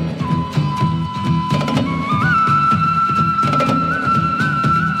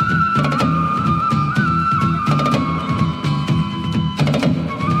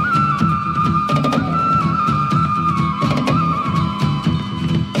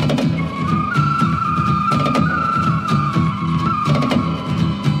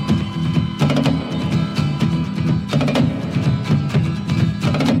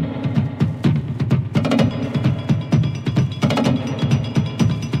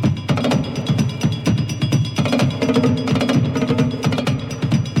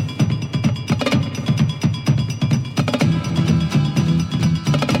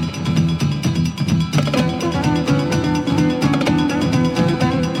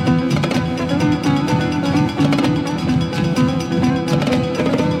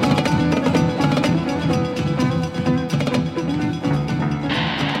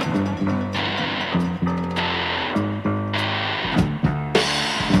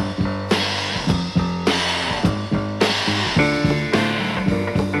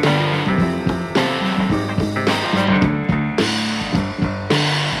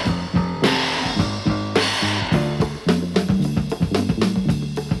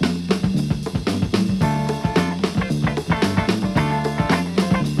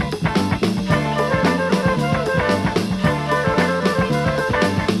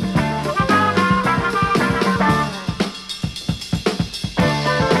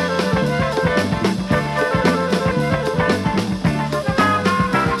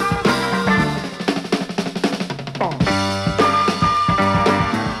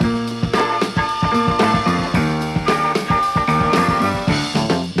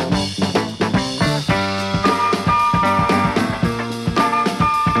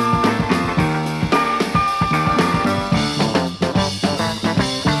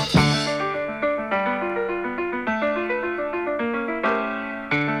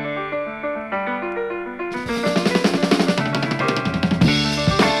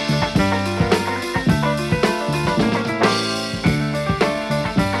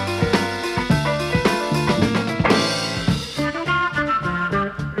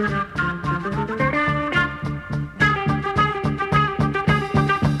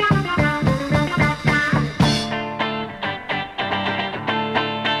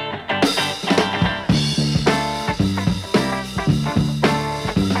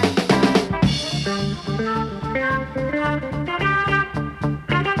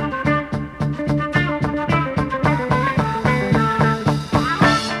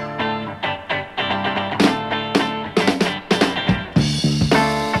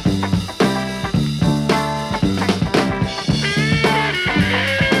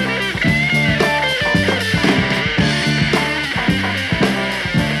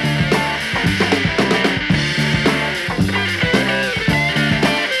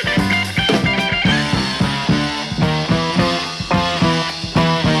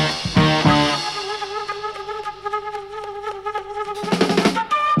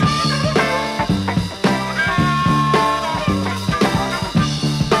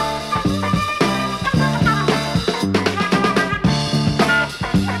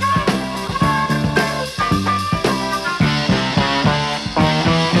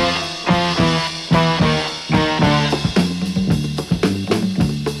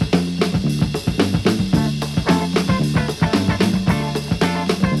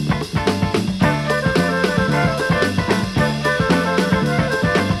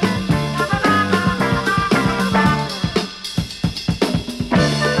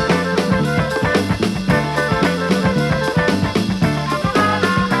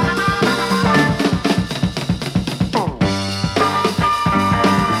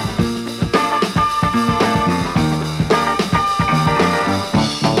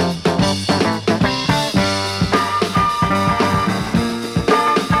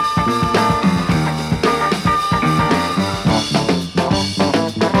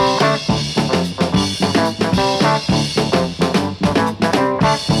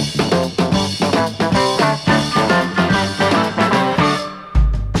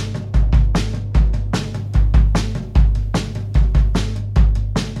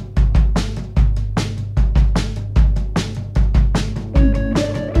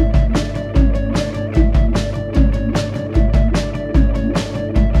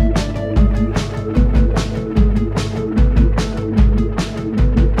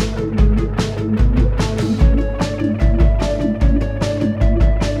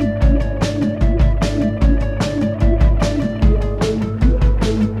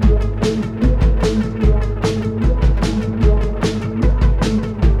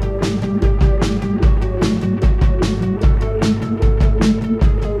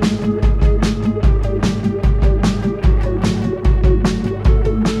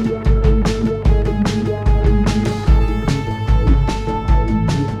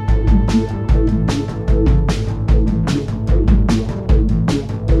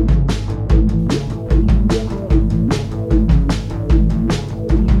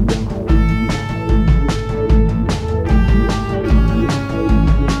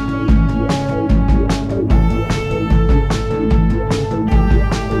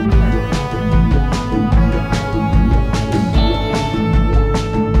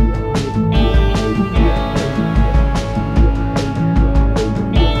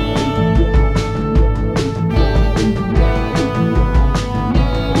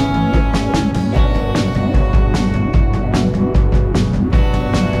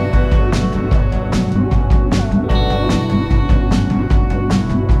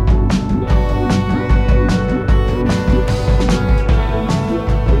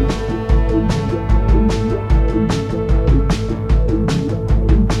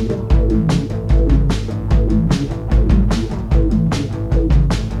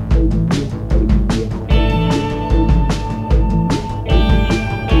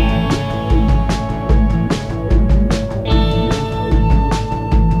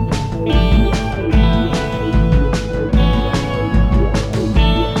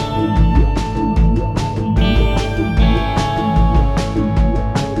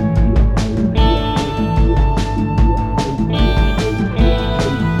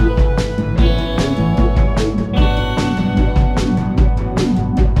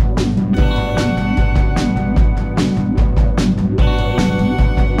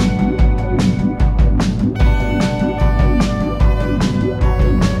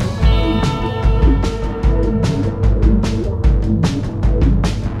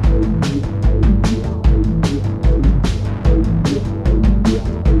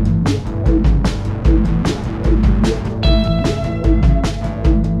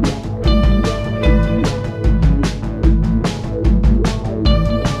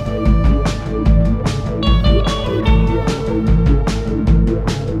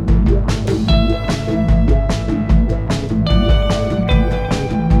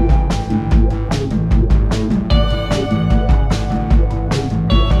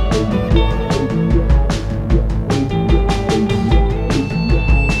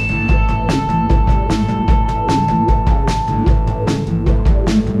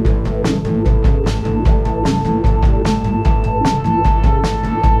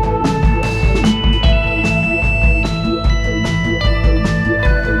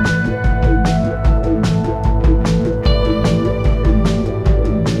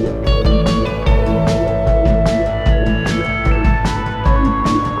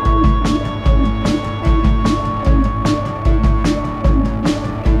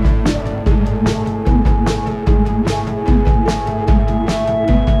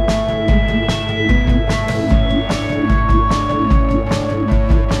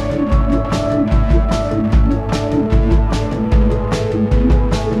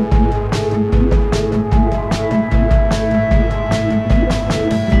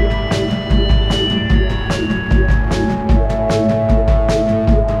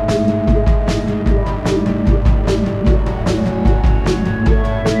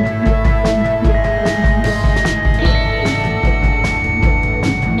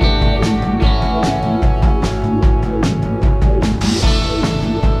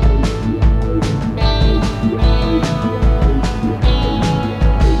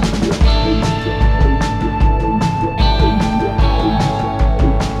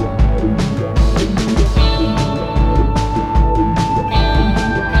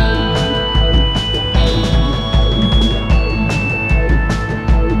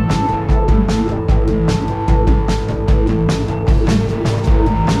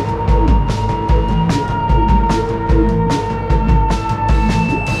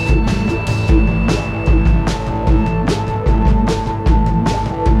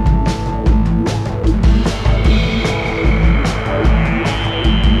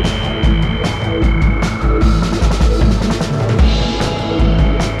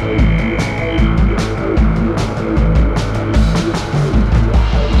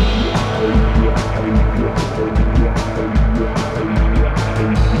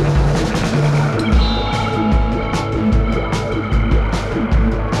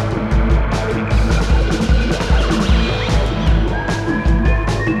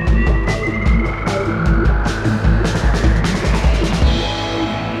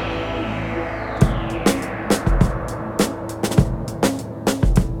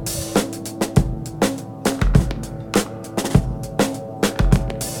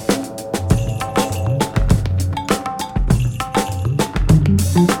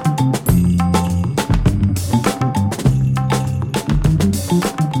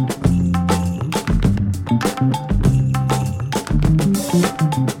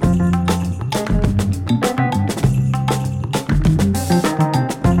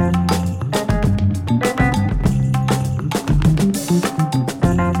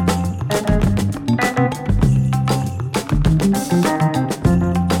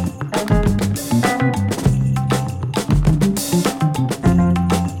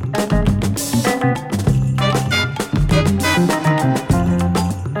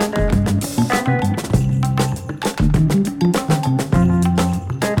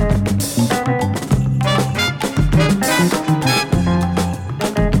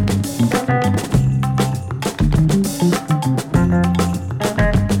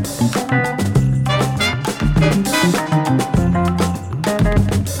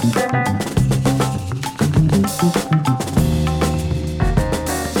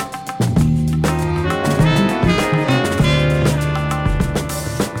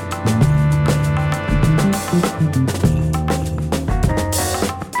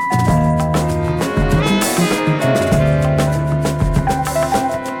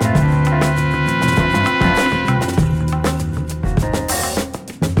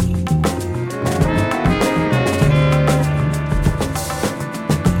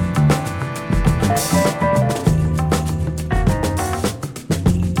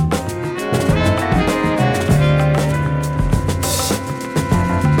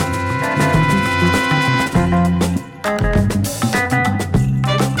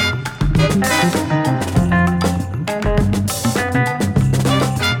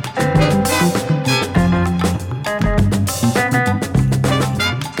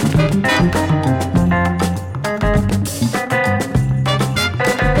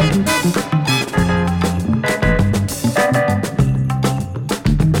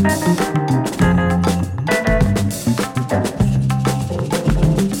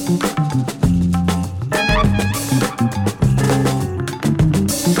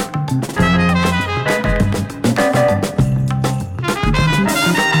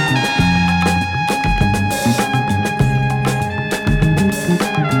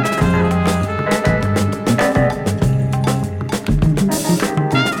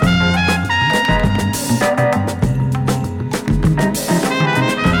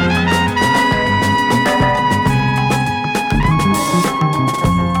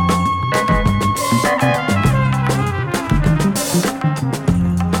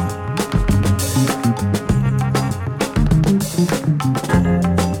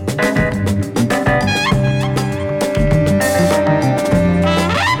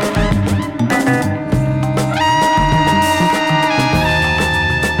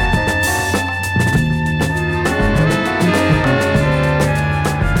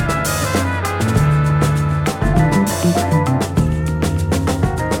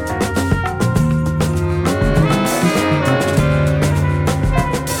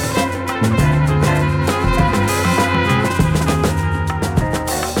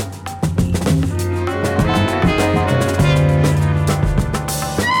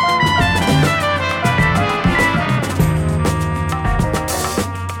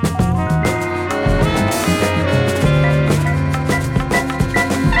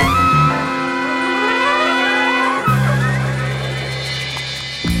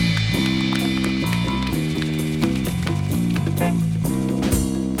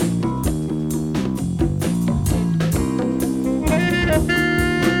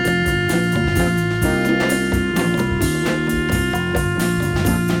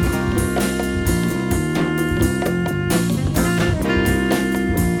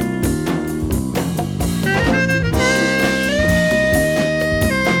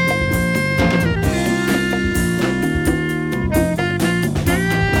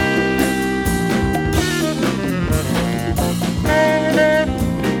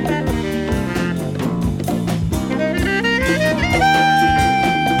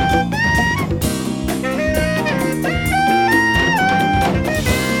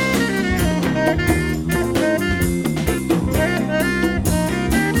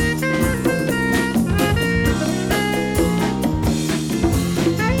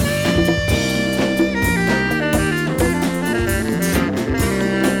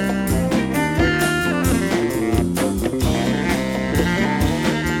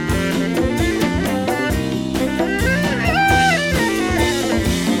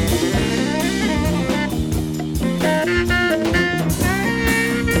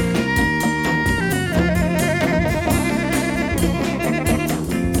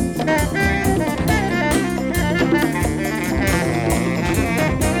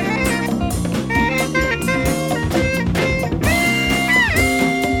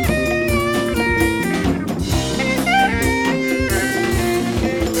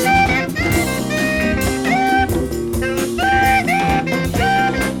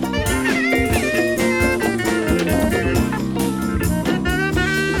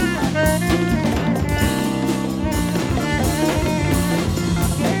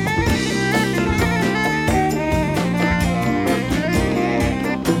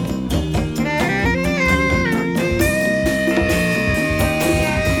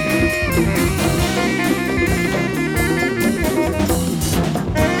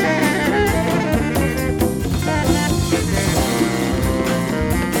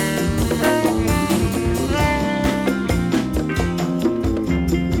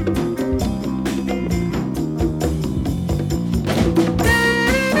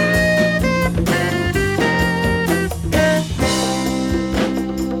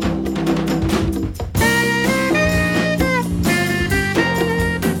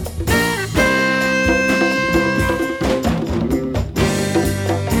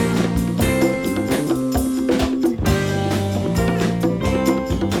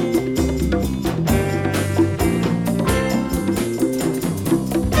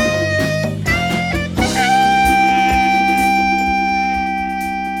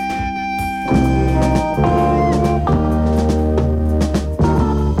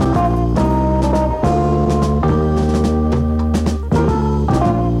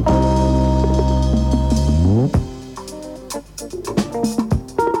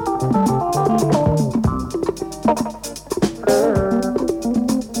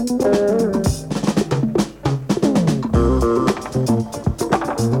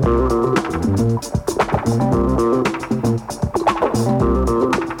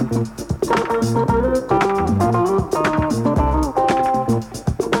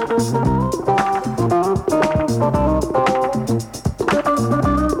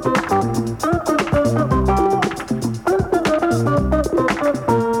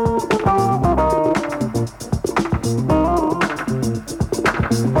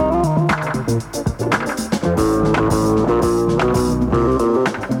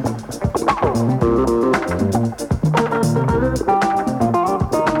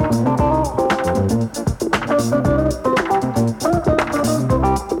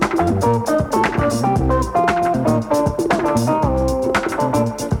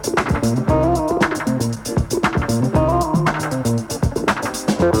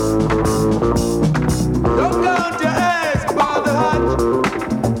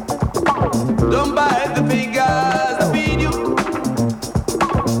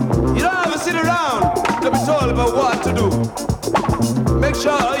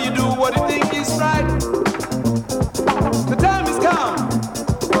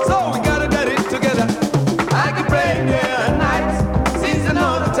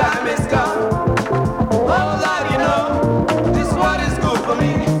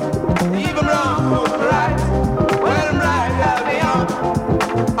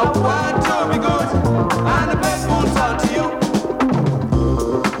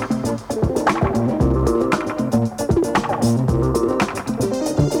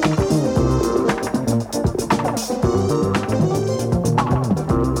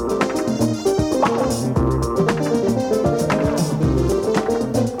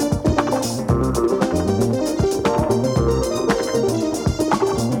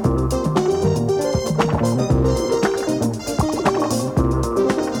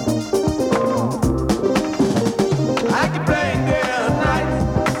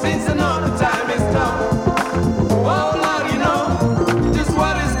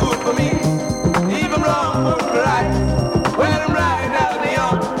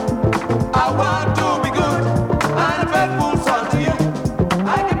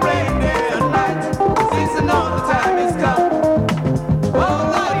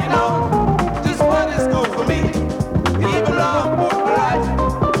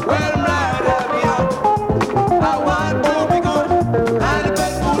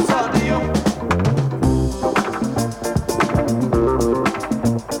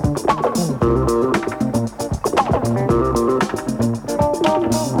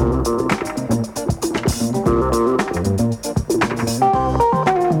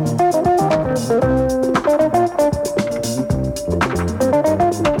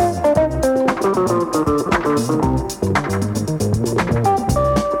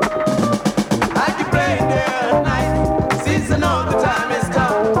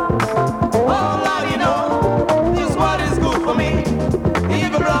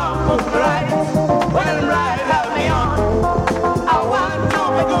 Well, right out the on. I want to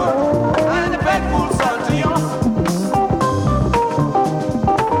be good.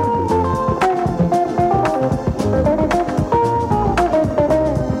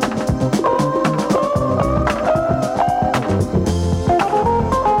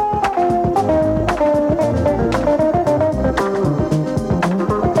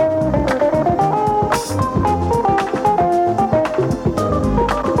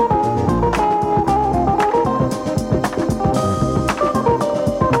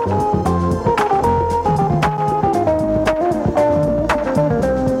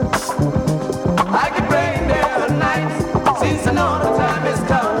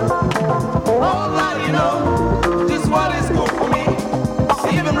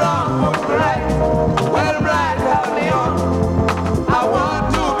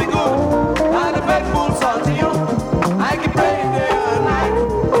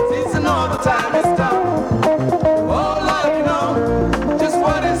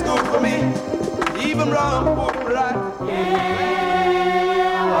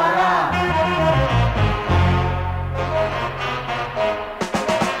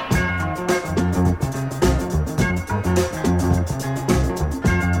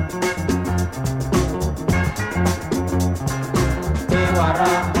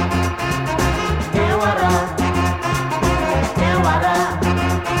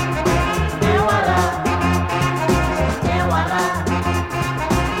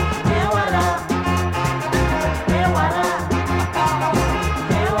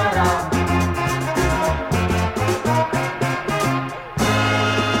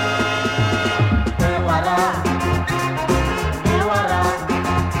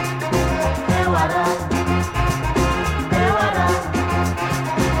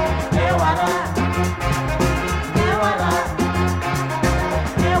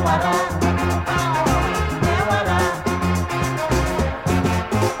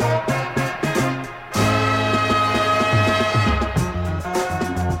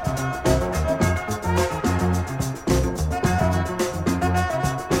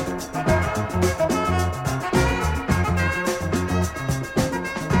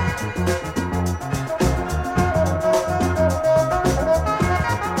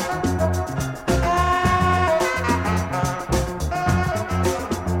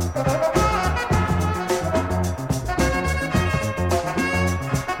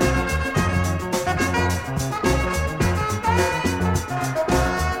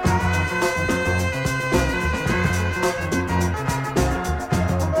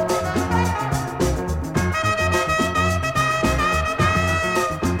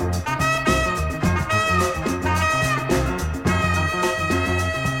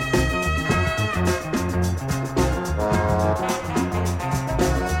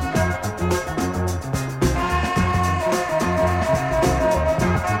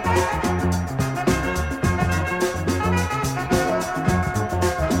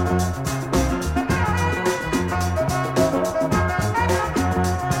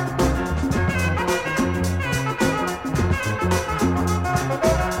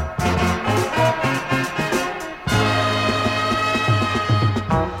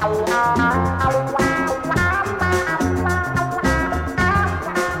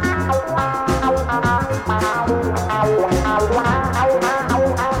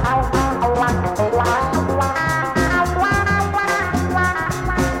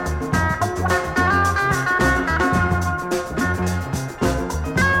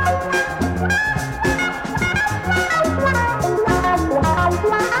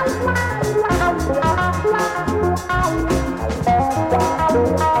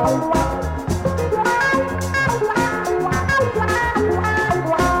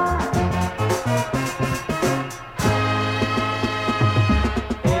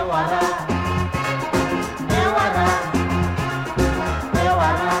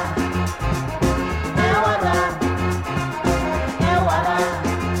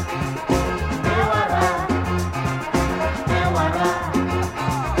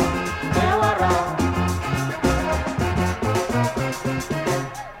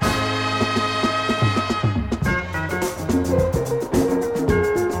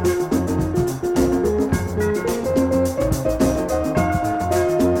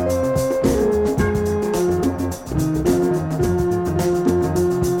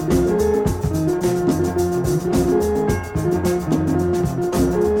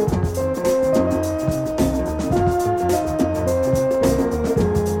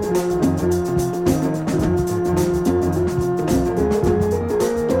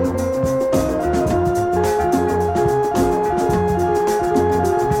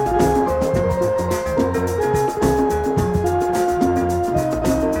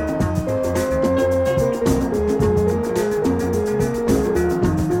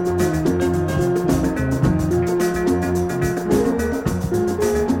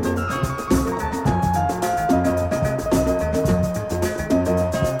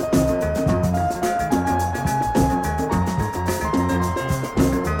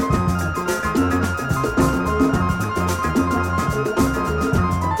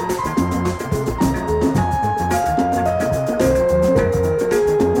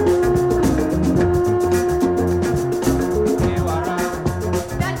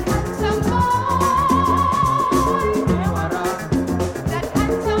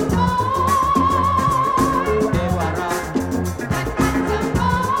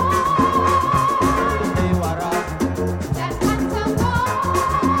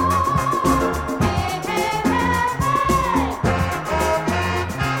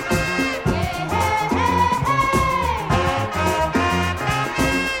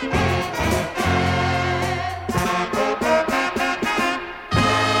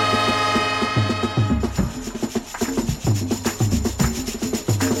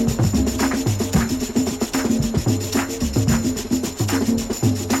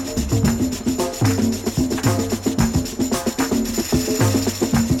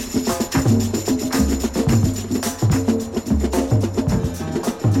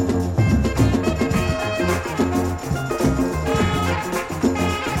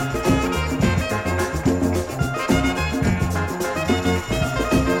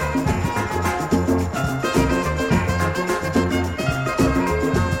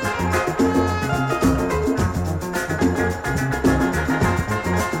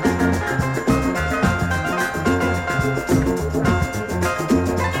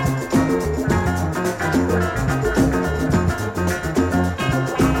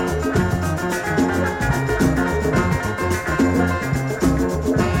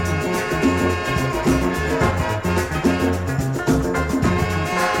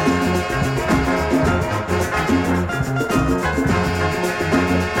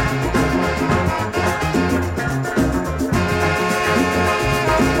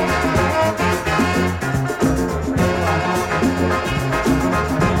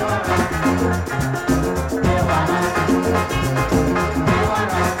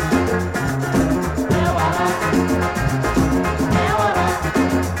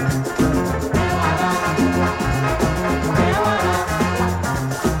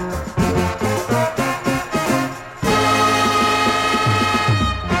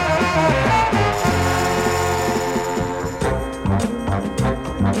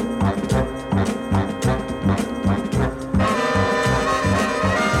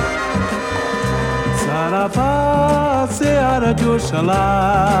 de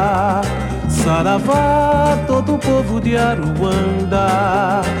Oxalá. Saravá, todo o povo de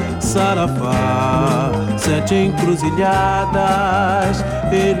Aruanda. Saravá, 7 encruzilhadas.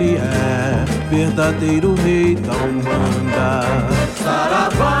 Ele é verdadeiro rei da Umbanda.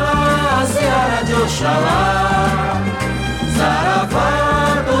 Saravá, Seara de Oxalá.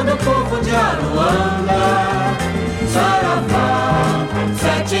 Saravá, todo o povo de Aruanda. Saravá,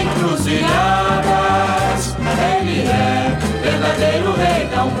 7 encruzilhadas. Ele é verdadeiro rei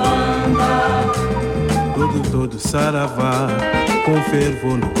da Umbanda. Todo saravá, com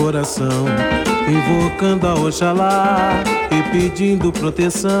fervor no coração, invocando a Oxalá e pedindo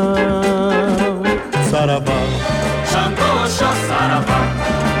proteção. Saravá, Xangô, Oxó, Saravá.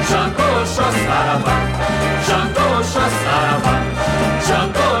 Xangô, Oxó, Saravá. Xangô, Oxó, Saravá.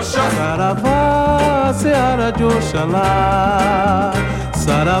 Xangô, Oxó, Saravá, Seara de Oxalá.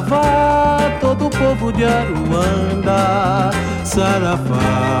 Saravá, todo o povo de Aruanda.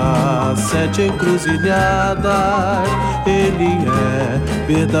 Saravá, 7 encruzilhadas. Ele é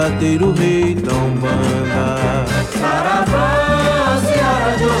verdadeiro rei da Umbanda. Saravá,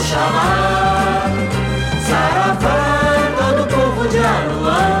 Seara de Oxalá. Saravá, todo o povo de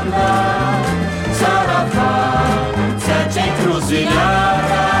Aruanda. Saravá, 7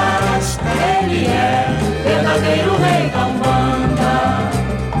 encruzilhadas. Ele é verdadeiro rei da Umbanda.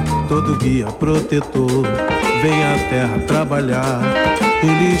 Todo guia protetor vem à terra trabalhar.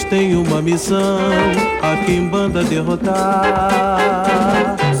 Eles têm uma missão, a Quimbanda derrotar.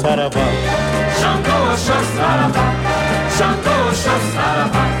 Saravá, Xangô, Oxó, Saravá. Xangô, Oxó,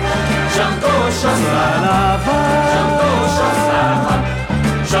 Saravá. Xangô, Oxó, Saravá. Xangô, Oxó, Saravá.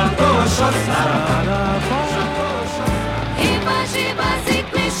 Xangô, Oxó, Saravá. Riba, giba,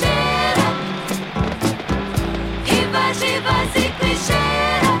 zico e cheira. Riba, giba, zico e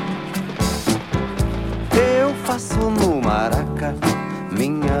cheira. Eu faço no maraca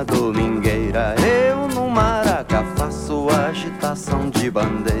minha domingueira. Eu no maraca faço agitação de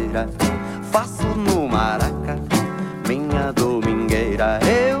bandeira. Faço no maraca minha domingueira.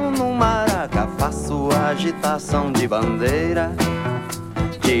 Eu no maraca faço agitação de bandeira.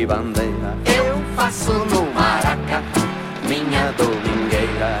 De bandeira. Eu faço no maraca minha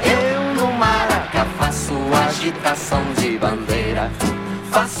domingueira. Eu no maraca faço agitação de bandeira.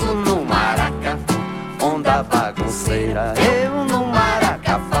 Faço no maraca onda bagunceira. Eu no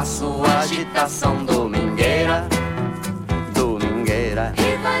maraca faço agitação domingueira. Domingueira.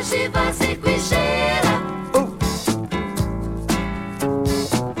 Riba, giba, zico e cheira.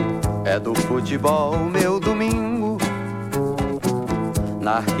 É do futebol meu domingo,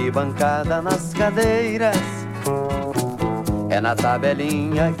 na arquibancada, nas cadeiras. É na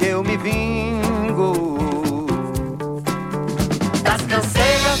tabelinha que eu me vingo das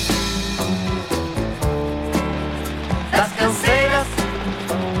canseiras. Das canseiras.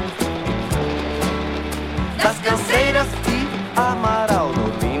 Das canseiras. E Amaral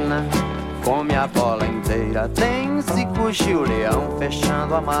domina, come a bola inteira. Tem Cicuxi o leão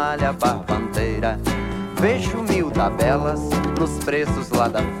fechando a malha barbanteira. Vejo 1000 tabelas nos preços lá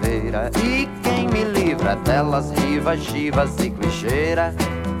da feira. E quem me livra delas, riva, giva, ziquicheira.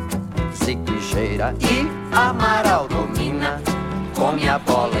 Ziquicheira. E Amaral domina, come a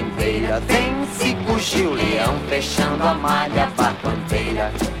bola inteira. Tem Cicuxi o leão fechando a malha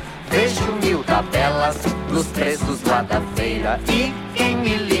barbanteira. Vejo 1000 tabelas nos preços lá da feira. E quem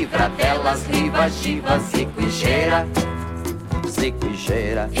me livra delas, riva, giva, ziquicheira.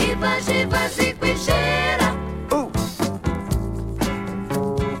 Ziquicheira. Riba, giba, zico e cheira.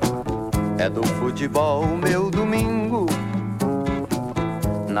 É do futebol meu domingo,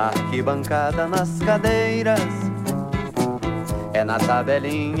 na arquibancada, nas cadeiras. É na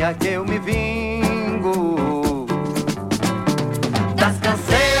tabelinha que eu me vingo